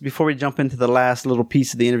of books. Before we jump into the last little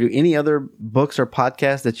piece of the interview, any other books or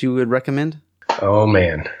podcasts that you would recommend? Oh,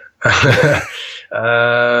 man.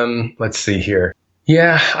 Let's see here.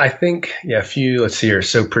 Yeah, I think, a few. Let's see here.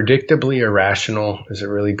 So Predictably Irrational is a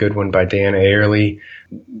really good one by Dan Ayerly.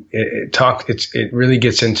 It really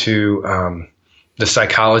gets into the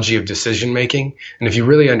psychology of decision making. And if you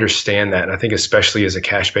really understand that, and I think especially as a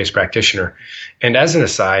cash-based practitioner, and as an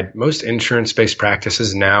aside, most insurance-based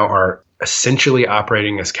practices now are essentially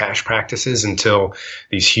operating as cash practices until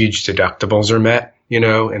these huge deductibles are met,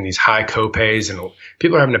 and these high copays, and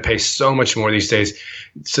people are having to pay so much more these days.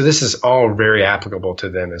 So this is all very applicable to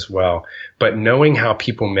them as well. But knowing how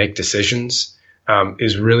people make decisions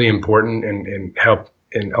is really important, and help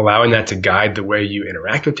in allowing that to guide the way you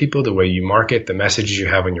interact with people, the way you market, the messages you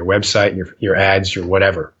have on your website, your ads, your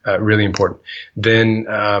whatever. Really important.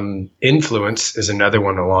 Then influence is another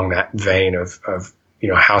one along that vein of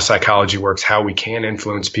how psychology works, how we can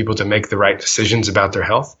influence people to make the right decisions about their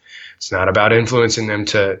health. It's not about influencing them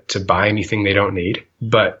to buy anything they don't need,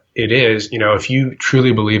 but it is, if you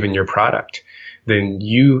truly believe in your product, then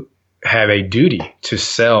you have a duty to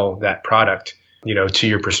sell that product, to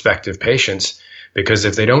your prospective patients, because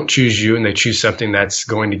if they don't choose you and they choose something that's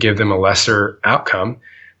going to give them a lesser outcome,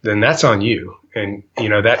 then that's on you. And,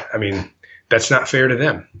 that's not fair to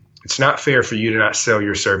them. It's not fair for you to not sell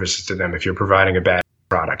your services to them if you're providing a bad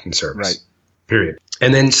product and service. Right. Period.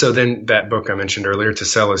 And then that book I mentioned earlier, To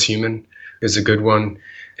Sell As Human, is a good one.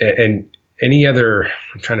 And any other,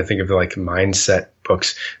 I'm trying to think of mindset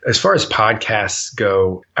books. As far as podcasts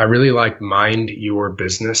go, I really like Mind Your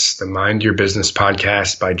Business. The Mind Your Business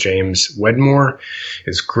podcast by James Wedmore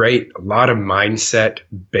is great. A lot of mindset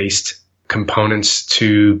based components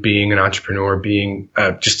to being an entrepreneur, being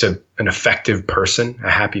just an effective person, a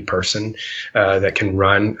happy person that can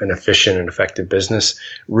run an efficient and effective business.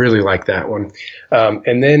 Really like that one.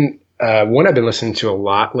 And then one I've been listening to a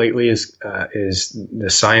lot lately is The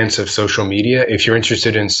Science of Social Media. If you're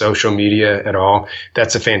interested in social media at all,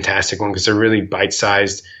 that's a fantastic one because they're really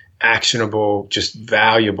bite-sized, actionable, just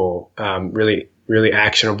valuable, really, really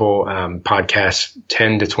actionable podcasts,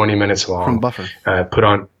 10 to 20 minutes long. From Buffer.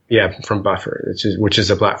 From Buffer, which is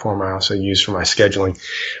a platform I also use for my scheduling.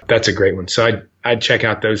 That's a great one. So I'd check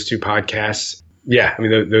out those two podcasts. Yeah,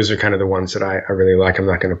 those are kind of the ones that I really like. I'm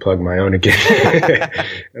not going to plug my own again,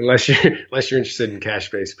 unless you're interested in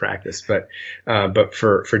cash-based practice. But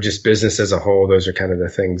for just business as a whole, those are kind of the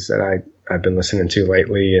things that I've been listening to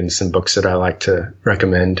lately, and some books that I like to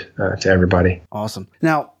recommend to everybody. Awesome.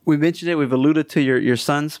 Now, we mentioned it. We've alluded to your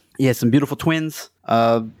sons. You had some beautiful twins.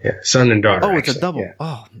 Son and daughter. Oh, it's actually a double. Yeah.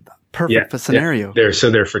 Oh, perfect scenario. They're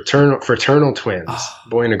fraternal twins,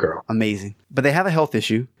 boy and a girl. Amazing. But they have a health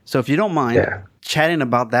issue. So if you don't mind chatting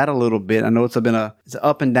about that a little bit, I know it's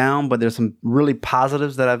up and down, but there's some really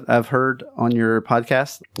positives that I've heard on your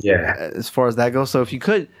podcast. Yeah. As far as that goes. So if you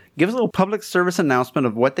could give us a little public service announcement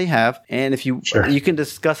of what they have, and if you can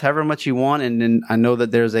discuss however much you want, and then I know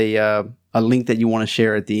that there's a link that you want to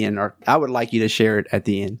share at the end, or I would like you to share it at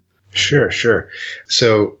the end. Sure.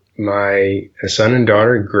 So my son and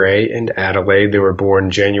daughter, Gray and Adelaide, they were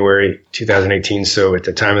born January 2018. So at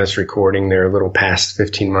the time of this recording, they're a little past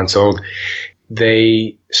 15 months old.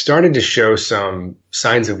 They started to show some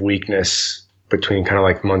signs of weakness between kind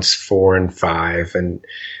of months 4 and 5, and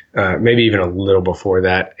maybe even a little before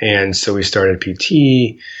that. And so we started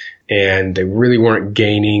PT, and they really weren't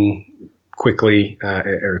gaining quickly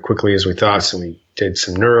as we thought. So we did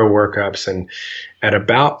some neuro workups, and at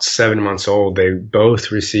about 7 months old, they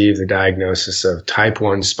both received the diagnosis of type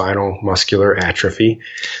 1 spinal muscular atrophy,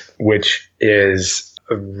 which is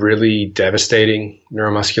a really devastating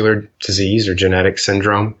neuromuscular disease or genetic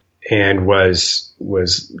syndrome, and was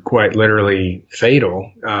quite literally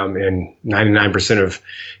fatal in 99% of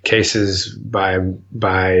cases by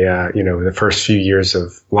the first few years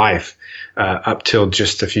of life, up till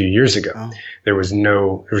just a few years ago. Oh. There was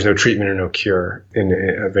no treatment or no cure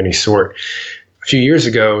of any sort. A few years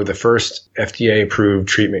ago, the first FDA-approved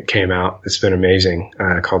treatment came out. It's been amazing,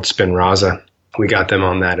 called Spinraza. We got them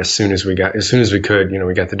on that as soon as we could.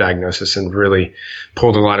 We got the diagnosis and really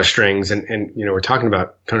pulled a lot of strings. And we're talking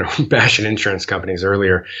about kind of bashing insurance companies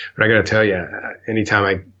earlier, but I got to tell you, anytime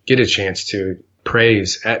I get a chance to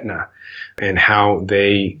praise Aetna, and how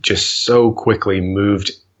they just so quickly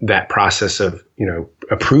moved that process of,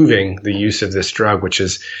 approving the use of this drug, which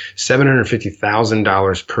is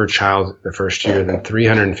 $750,000 per child the first year, then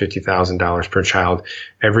 $350,000 per child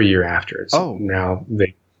every year after. Now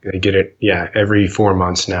they get it. Yeah. Every 4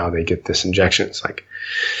 months now they get this injection. It's like,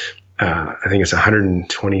 I think it's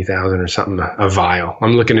 120,000 or something a vial.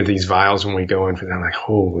 I'm looking at these vials when we go in for that. I'm like,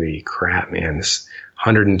 holy crap, man, this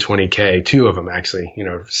 120K, two of them actually,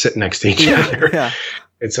 sitting next to each other. Yeah.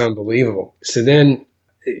 It's unbelievable. So then,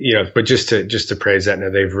 but just to praise that,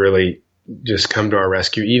 they've really just come to our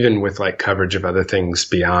rescue, even with like coverage of other things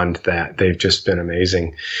beyond that. They've just been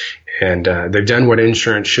amazing. And they've done what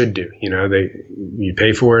insurance should do. You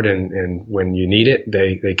pay for it, and when you need it,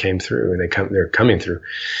 they came through, and they're coming through.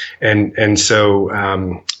 And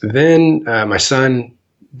so then my son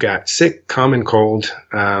got sick, common cold,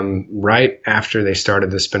 right after they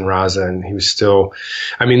started the Spinraza, and he was still,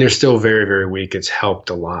 they're still very, very weak. It's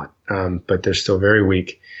helped a lot, but they're still very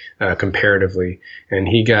weak comparatively. And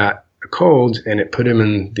he got a cold, and it put him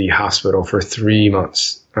in the hospital for 3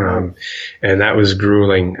 months. And that was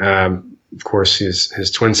grueling. Of course,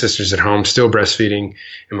 his twin sisters at home still breastfeeding,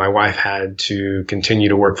 and my wife had to continue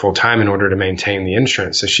to work full time in order to maintain the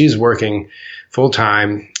insurance. So she's working full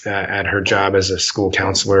time at her job as a school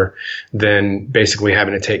counselor, then basically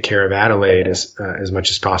having to take care of Adelaide as much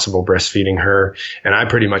as possible, breastfeeding her. And I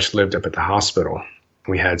pretty much lived up at the hospital.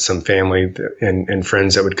 We had some family and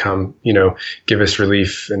friends that would come, give us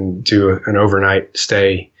relief and do an overnight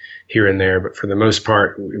stay here and there. But for the most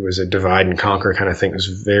part, it was a divide and conquer kind of thing. It was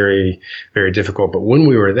very, very difficult. But when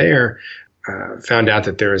we were there, found out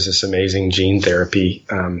that there was this amazing gene therapy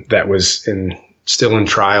that was still in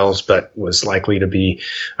trials, but was likely to be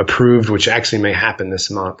approved, which actually may happen this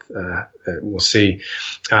month. We'll see.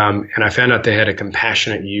 And I found out they had a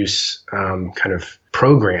compassionate use kind of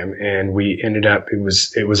program, and we ended up, it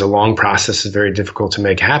was a long process. It's very difficult to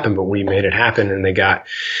make happen, but we made it happen, and they got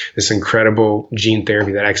this incredible gene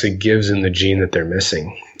therapy that actually gives them the gene that they're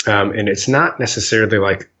missing. And it's not necessarily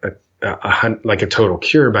like a total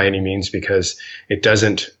cure by any means, because it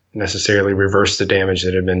doesn't necessarily reverse the damage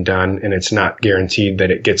that had been done, and it's not guaranteed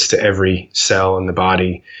that it gets to every cell in the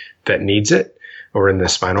body that needs it or in the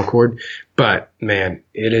spinal cord. But man,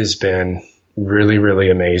 it has been really, really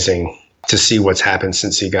amazing to see what's happened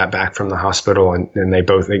since he got back from the hospital. And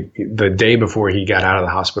the day before he got out of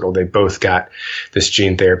the hospital, they both got this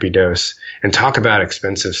gene therapy dose. And talk about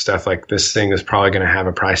expensive stuff. Like, this thing is probably going to have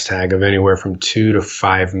a price tag of anywhere from $2 to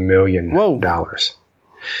 $5 million. Whoa.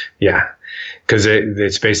 Yeah. Because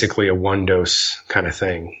it's basically a one dose kind of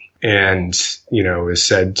thing. And, is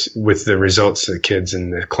said with the results of the kids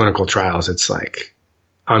in the clinical trials, it's like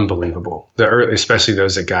unbelievable. Especially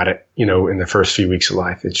those that got it, in the first few weeks of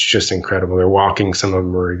life. It's just incredible. They're walking. Some of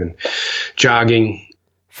them are even jogging.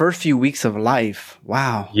 First few weeks of life.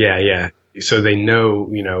 Wow. Yeah. So they know,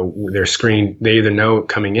 they're screened. They either know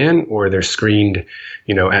coming in, or they're screened,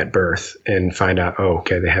 at birth, and find out,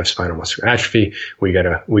 they have spinal muscular atrophy. We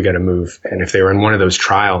gotta move. And if they were in one of those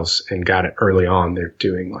trials and got it early on, they're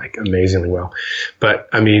doing like amazingly well. But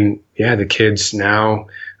the kids now,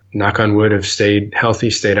 knock on wood, have stayed healthy,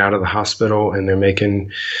 stayed out of the hospital, and they're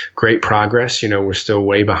making great progress. We're still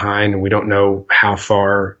way behind, and we don't know how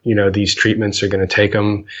far, these treatments are going to take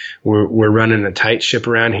them. We're running a tight ship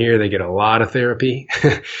around here. They get a lot of therapy.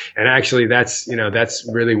 And actually that's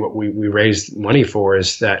really what we raised money for,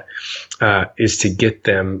 is to get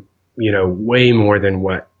them, way more than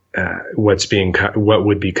what would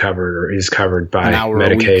be covered or is covered by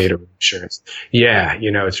Medicaid or insurance. Yeah.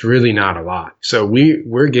 It's really not a lot. So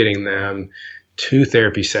we're getting them 2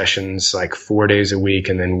 therapy sessions, like 4 days a week,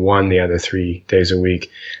 and then 1 the other 3 days a week.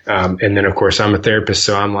 And then of course I'm a therapist,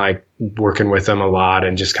 so I'm like working with them a lot,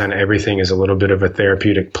 and just kind of everything is a little bit of a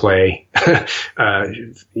therapeutic play,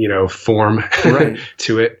 form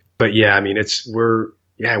to it. But yeah,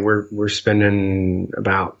 we're spending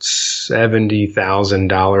about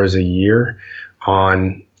 $70,000 a year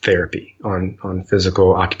on therapy, on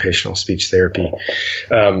physical occupational speech therapy.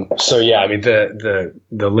 The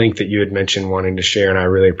link that you had mentioned wanting to share, and I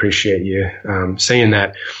really appreciate you saying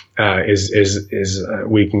that,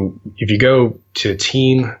 we can, if you go to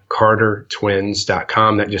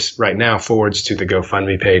teamcartertwins.com, that just right now forwards to the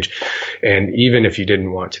GoFundMe page. And even if you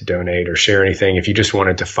didn't want to donate or share anything, if you just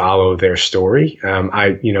wanted to follow their story,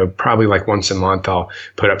 probably like once a month, I'll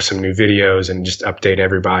put up some new videos and just update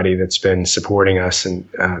everybody that's been supporting us. And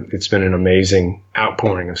it's been an amazing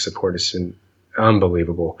outpouring of support. It's been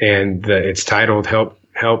unbelievable. And it's titled Help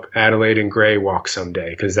help Adelaide and Gray walk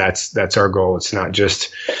someday, because that's our goal. It's not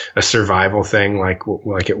just a survival thing like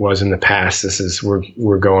it was in the past.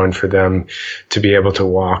 We're going for them to be able to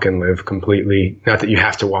walk and live completely. Not that you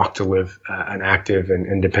have to walk to live an active and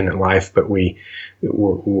independent life, but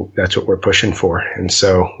that's what we're pushing for. And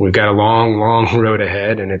so we've got a long, long road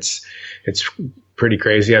ahead, and it's pretty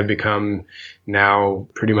crazy. I've become now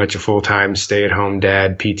pretty much a full-time stay-at-home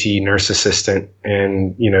dad, PT, nurse assistant,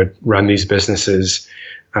 and, run these businesses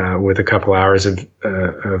with a couple hours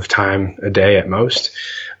of time a day at most.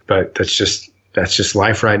 But that's just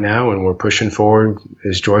life right now, and we're pushing forward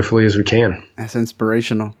as joyfully as we can. That's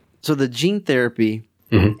inspirational. So the gene therapy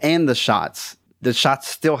and the shots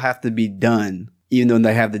still have to be done, even though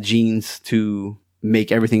they have the genes to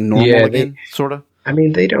make everything normal again, sort of? I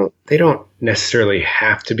mean, they don't necessarily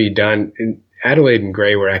have to be done. And Adelaide and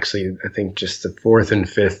Gray were actually, I think, just the 4th and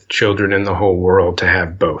 5th children in the whole world to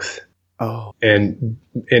have both. Oh. And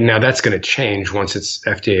now that's going to change once it's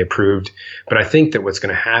FDA approved. But I think that what's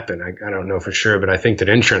going to happen, I don't know for sure, but I think that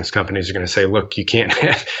insurance companies are going to say, look, you can't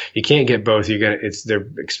get both. They're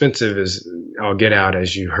expensive as all get out,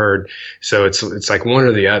 as you heard. So it's like one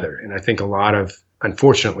or the other. And I think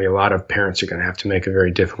unfortunately, a lot of parents are going to have to make a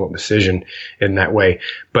very difficult decision in that way.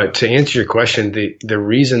 But to answer your question, the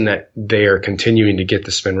reason that they are continuing to get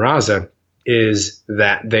the Spinraza is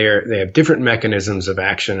that they have different mechanisms of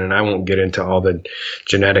action, and I won't get into all the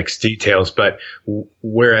genetics details, but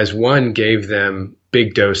whereas one gave them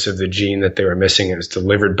big dose of the gene that they were missing, it was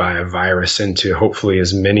delivered by a virus into hopefully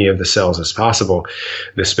as many of the cells as possible.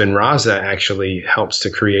 The Spinraza actually helps to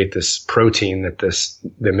create this protein that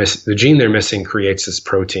the gene they're missing creates this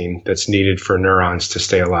protein that's needed for neurons to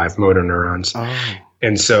stay alive, motor neurons. Oh.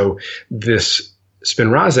 And so this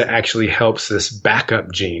Spinraza actually helps this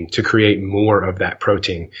backup gene to create more of that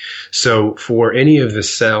protein. So for any of the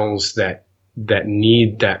cells that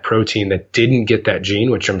need that protein that didn't get that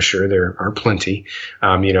gene, which I'm sure there are plenty,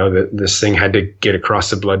 this thing had to get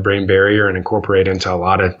across the blood-brain barrier and incorporate into a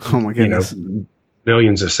lot of, oh my goodness,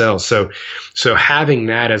 millions of cells. So having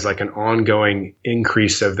that as like an ongoing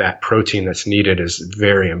increase of that protein that's needed is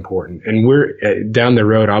very important. And we're down the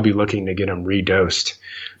road, I'll be looking to get them redosed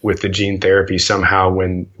with the gene therapy somehow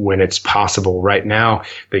when it's possible. Right now,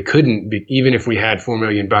 they couldn't be, even if we had $4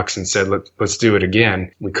 million and said, let's do it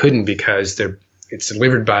again, we couldn't, because it's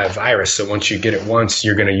delivered by a virus. So once you get it once,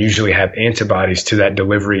 you're going to usually have antibodies to that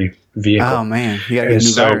delivery vehicle. Oh man, you got to get a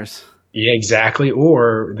new virus. Yeah, exactly.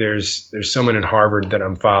 Or there's someone at Harvard that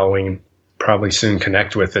I'm following, probably soon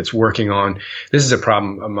connect with, that's working on, this is a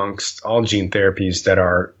problem amongst all gene therapies that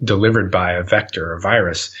are delivered by a vector or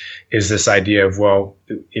virus, is this idea of, well,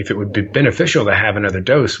 if it would be beneficial to have another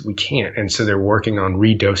dose, we can't. And so they're working on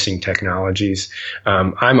redosing technologies.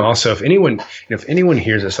 I'm also, if anyone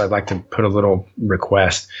hears this, I'd like to put a little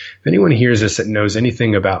request. If anyone hears this that knows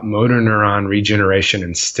anything about motor neuron regeneration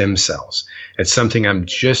and stem cells, it's something I'm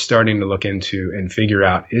just starting to look into and figure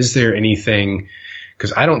out, is there anything,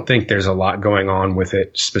 because I don't think there's a lot going on with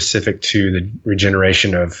it specific to the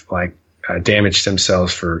regeneration of like damaged stem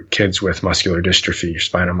cells for kids with muscular dystrophy or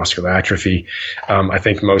spinal muscular atrophy. I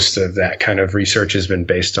think most of that kind of research has been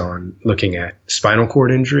based on looking at spinal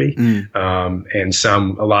cord injury, and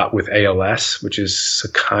a lot with ALS, which is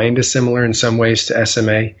kind of similar in some ways to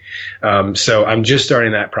SMA. So I'm just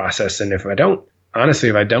starting that process. And if I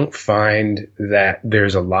don't find that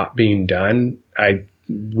there's a lot being done, I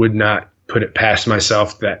would not put it past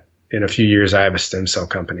myself that in a few years I have a stem cell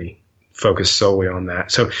company focused solely on that.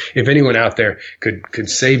 So if anyone out there could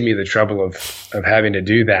save me the trouble of having to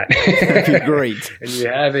do that, that'd be great. And you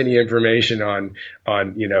have any information on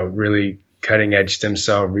really cutting edge stem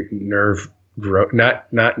cell nerve growth,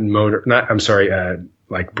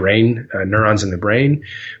 like brain neurons in the brain,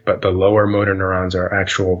 but the lower motor neurons are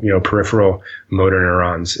actual, peripheral motor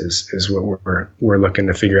neurons is what we're looking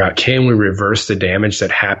to figure out. Can we reverse the damage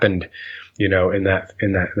that happened, in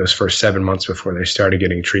those first 7 months before they started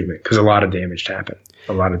getting treatment? Because a lot of damage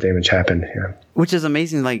happened. Yeah. Which is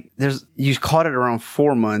amazing. Like you caught it around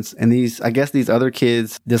 4 months, and these other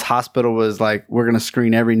kids, this hospital was like, we're going to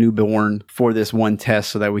screen every newborn for this one test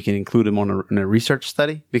so that we can include them in a research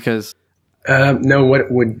study, because no,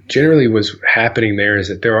 what generally was happening there is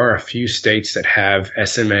that there are a few states that have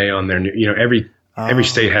SMA on their, every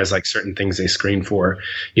state has like certain things they screen for,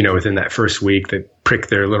 within that first week. They prick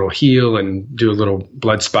their little heel and do a little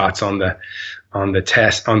blood spots on the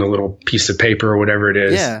test, on the little piece of paper or whatever it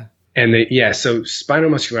is. Yeah. So spinal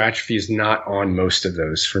muscular atrophy is not on most of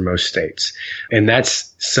those for most states. And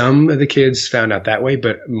that's some of the kids found out that way,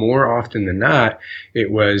 but more often than not,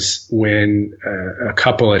 it was when a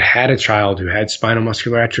couple had a child who had spinal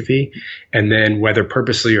muscular atrophy, and then whether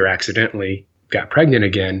purposely or accidentally got pregnant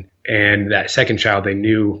again. And that second child they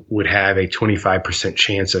knew would have a 25%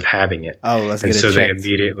 chance of having it. Oh, let's get it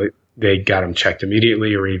checked. They got them checked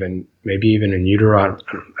immediately, or maybe even in utero.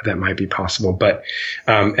 That might be possible. But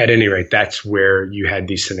at any rate, that's where you had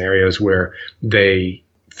these scenarios where they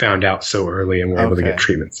found out so early and were able to get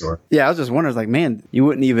treatment for it. Yeah, I was just wondering, like, man, you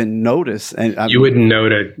wouldn't even notice. And you wouldn't know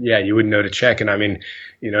to check. And I mean,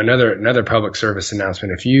 another public service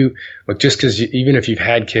announcement. If you look, just because even if you've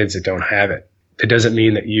had kids that don't have it, it doesn't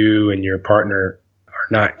mean that you and your partner are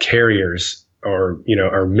not carriers or,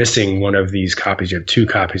 are missing one of these copies. You have 2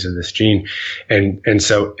 copies of this gene. And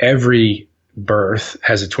so every birth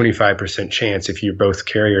has a 25% chance, if you're both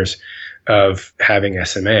carriers, of having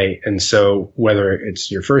SMA. And so whether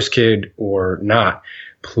it's your first kid or not,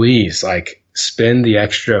 please spend the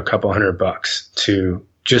extra couple $100 to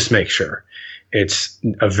just make sure. It's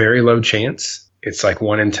a very low chance. It's like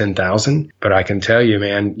 1 in 10,000, but I can tell you,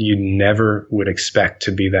 man, you never would expect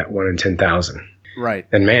to be that 1 in 10,000. Right.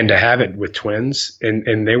 And man, to have it with twins,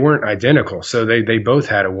 and they weren't identical. So they both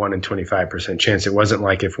had a 1 in 25% chance. It wasn't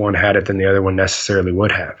like if one had it, then the other one necessarily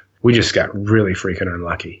would have. We just got really freaking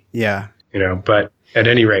unlucky. Yeah. But at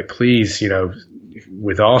any rate, please,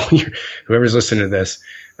 with all whoever's listening to this,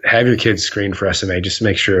 have your kids screened for SMA. Just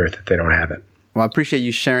make sure that they don't have it. Well, I appreciate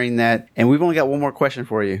you sharing that. And we've only got one more question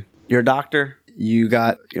for you. You're a doctor. You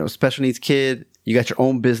got, special needs kid. You got your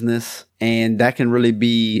own business, and that can really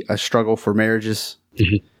be a struggle for marriages.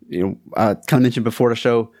 Mm-hmm. I kind of mentioned before the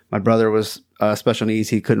show, my brother was special needs.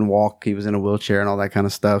 He couldn't walk. He was in a wheelchair and all that kind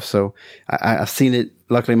of stuff. So I've seen it.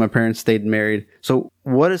 Luckily, my parents stayed married. So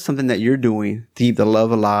what is something that you're doing to keep the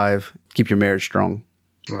love alive, keep your marriage strong?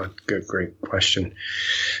 Well, great question.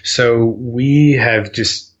 So we've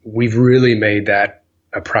really made that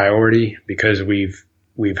a priority because we've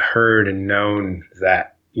heard and known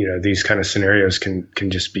that, these kind of scenarios can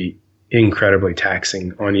just be incredibly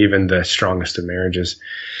taxing on even the strongest of marriages.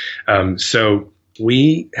 So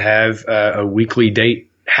we have a weekly date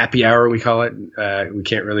happy hour, we call it. We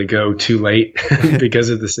can't really go too late because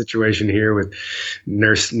of the situation here with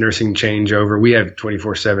nursing changeover. We have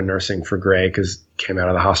 24/7 nursing for Gray because he came out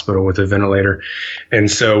of the hospital with a ventilator. And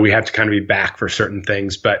so we have to kind of be back for certain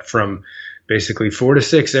things. But from basically 4 to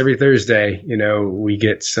 6 every Thursday, we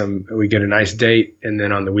get a nice date. And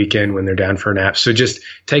then on the weekend when they're down for a nap. So just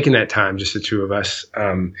taking that time, just the 2 of us,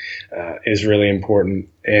 is really important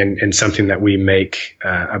and something that we make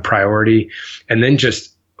a priority. And then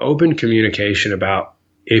just open communication about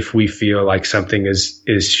if we feel like something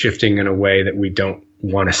is shifting in a way that we don't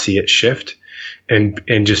want to see it shift. And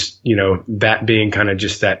just, that being kind of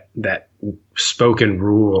just that spoken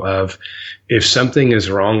rule of if something is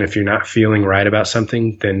wrong, if you're not feeling right about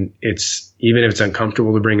something, then even if it's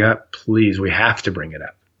uncomfortable to bring up, please, we have to bring it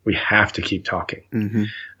up. We have to keep talking.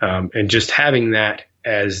 Mm-hmm. And just having that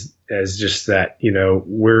as just that,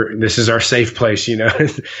 this is our safe place,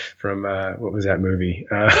 from, what was that movie?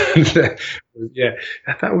 Yeah,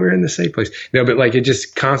 I thought we were in the safe place. No, but it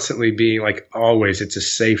just constantly being always, it's a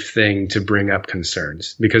safe thing to bring up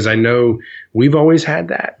concerns because I know we've always had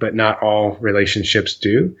that, but not all relationships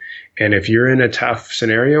do. And if you're in a tough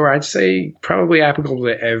scenario, I'd say probably applicable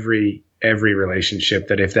to every relationship,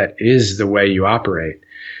 that if that is the way you operate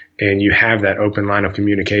and you have that open line of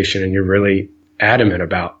communication and you're really adamant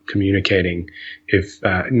about communicating, if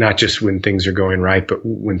not just when things are going right, but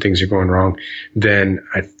when things are going wrong, then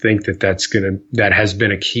I think that has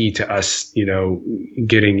been a key to us,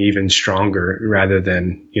 getting even stronger rather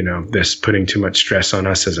than, this putting too much stress on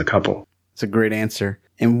us as a couple. It's a great answer.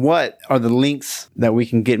 And what are the links that we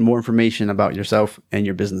can get more information about yourself and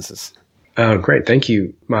your businesses? Great. Thank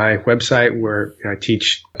you. My website where I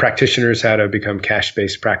teach practitioners how to become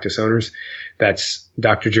cash-based practice owners. That's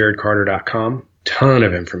drjarodcarter.com. Ton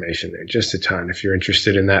of information there, just a ton. If you're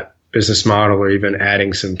interested in that business model or even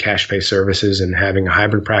adding some cash pay services and having a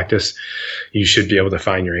hybrid practice, you should be able to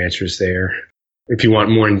find your answers there. If you want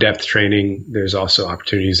more in-depth training, there's also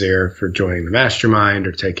opportunities there for joining the mastermind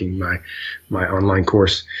or taking my online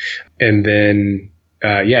course. And then,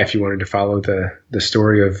 if you wanted to follow the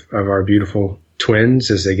story of our beautiful twins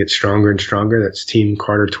as they get stronger and stronger, that's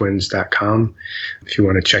teamcartertwins.com. If you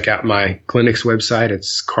want to check out my clinic's website,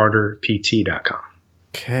 it's carterpt.com.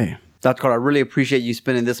 Okay. Dr. Carter, I really appreciate you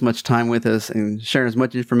spending this much time with us and sharing as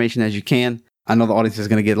much information as you can. I know the audience is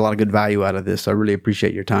going to get a lot of good value out of this, so I really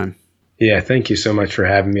appreciate your time. Yeah, thank you so much for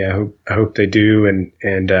having me. I hope they do, and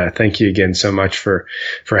thank you again so much for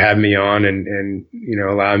having me on and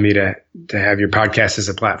allowing me to have your podcast as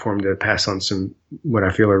a platform to pass on some what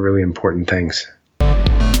I feel are really important things.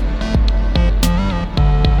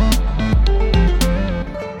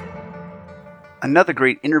 Another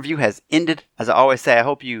great interview has ended. As I always say, I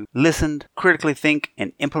hope you listened, critically think,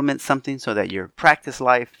 and implement something so that your practice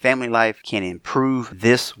life, family life can improve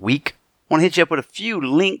this week. I want to hit you up with a few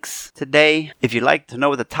links today. If you'd like to know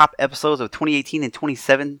what the top episodes of 2018 and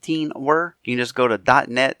 2017 were, you can just go to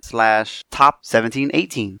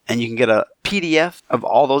 .net/top1718 and you can get a PDF of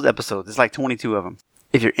all those episodes. It's like 22 of them.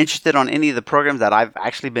 If you're interested on any of the programs that I've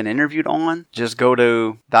actually been interviewed on, just go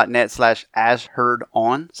to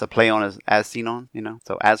 .net/asheardon. So play on as seen on,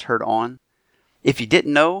 so as heard on. If you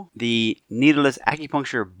didn't know, the Needleless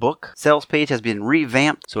Acupuncture book sales page has been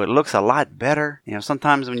revamped, so it looks a lot better.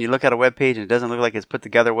 Sometimes when you look at a web page and it doesn't look like it's put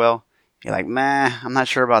together well, you're like, I'm not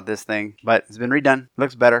sure about this thing. But it's been redone,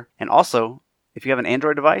 looks better. And also, if you have an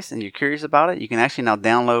Android device and you're curious about it, you can actually now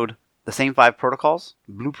download the same 5 protocols,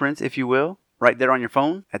 blueprints if you will, right there on your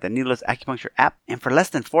phone at the Needleless Acupuncture app. And for less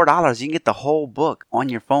than $4, you can get the whole book on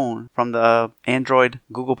your phone from the Android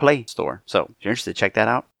Google Play store. So if you're interested, check that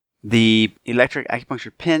out. The electric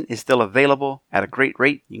acupuncture pen is still available at a great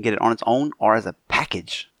rate. You can get it on its own or as a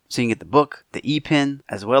package. So you can get the book, the e-pen,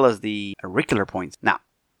 as well as the auricular points. Now,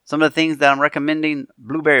 some of the things that I'm recommending,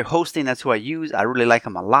 Blueberry Hosting, that's who I use. I really like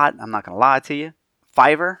them a lot. I'm not going to lie to you.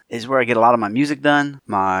 Fiverr is where I get a lot of my music done,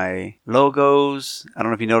 my logos. I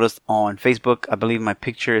don't know if you noticed on Facebook, I believe my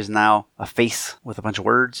picture is now a face with a bunch of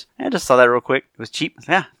words. I just saw that real quick. It was cheap.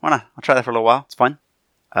 Why not? I'll try that for a little while. It's fun.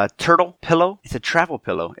 Turtle pillow. It's a travel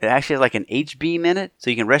pillow. It actually has like an H-beam in it, so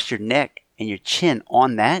you can rest your neck and your chin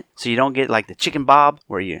on that, so you don't get like the chicken bob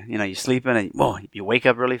where you're sleeping and you wake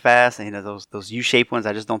up really fast, and those U-shaped ones.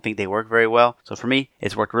 I just don't think they work very well. So for me,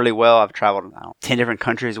 it's worked really well. I've traveled 10 different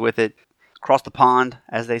countries with it, across the pond,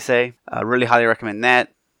 as they say. Really highly recommend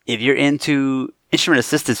that. If you're into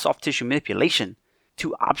instrument-assisted soft tissue manipulation,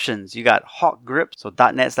 2 options. You got Hawk Grips, so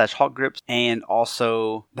 .net/Hawk Grips, and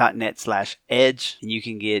also .net/Edge. And you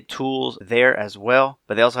can get tools there as well.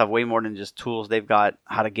 But they also have way more than just tools. They've got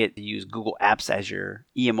how to use Google Apps as your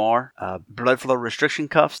EMR. Blood flow restriction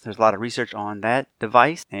cuffs. There's a lot of research on that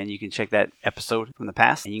device. And you can check that episode from the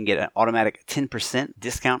past. And you can get an automatic 10%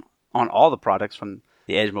 discount on all the products from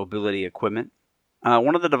the Edge mobility equipment.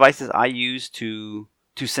 One of the devices I use to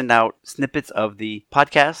send out snippets of the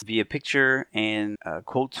podcast via picture and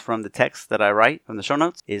quotes from the text that I write from the show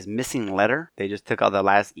notes is Missing Letter. They just took out the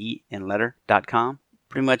last E in letter.com.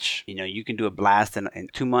 Pretty much, you can do a blast in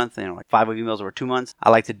 2 months, like 5 emails over 2 months.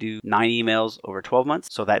 I like to do 9 emails over 12 months.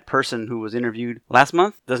 So that person who was interviewed last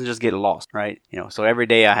month doesn't just get lost, right? So every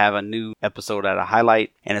day I have a new episode that I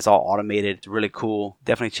highlight and it's all automated. It's really cool.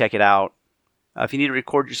 Definitely check it out. If you need to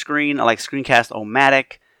record your screen, I like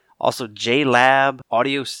Screencast-O-Matic. Also, JLab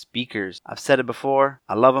audio speakers. I've said it before.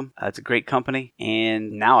 I love them. It's a great company.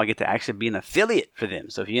 And now I get to actually be an affiliate for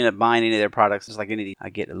them. So if you end up buying any of their products, just like anything,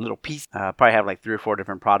 I get a little piece. Probably have like 3 or 4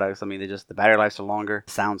 different products. I mean, the battery lives are longer.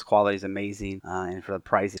 Sounds quality is amazing. And for the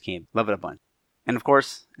price, you can't love it a bunch. And of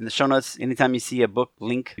course, in the show notes, anytime you see a book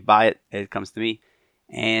link, you buy it, it comes to me.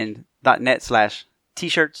 And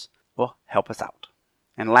 .net/t-shirts will help us out.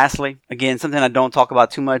 And lastly, again, something I don't talk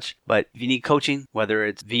about too much, but if you need coaching, whether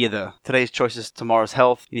it's via the Today's Choices, Tomorrow's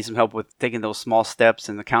Health, you need some help with taking those small steps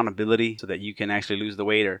and accountability so that you can actually lose the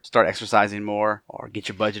weight or start exercising more or get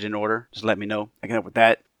your budget in order, just let me know. I can help with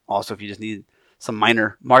that. Also, if you just need some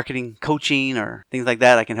minor marketing coaching or things like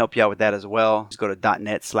that, I can help you out with that as well. Just go to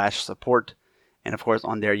 .net/support. And of course,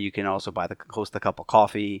 on there, you can also host a cup of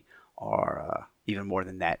coffee or even more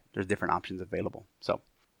than that. There's different options available. So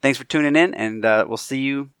thanks for tuning in, and we'll see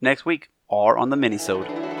you next week or on the mini-sode.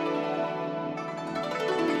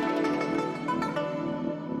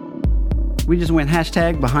 We just went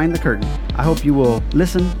 #behind the curtain. I hope you will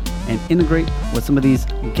listen and integrate what some of these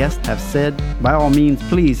guests have said. By all means,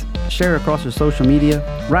 please share across your social media,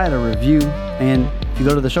 write a review, and if you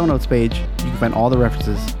go to the show notes page, you can find all the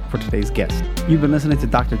references for today's guest. You've been listening to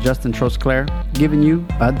Dr. Justin Trosclair, giving you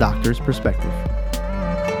a doctor's perspective.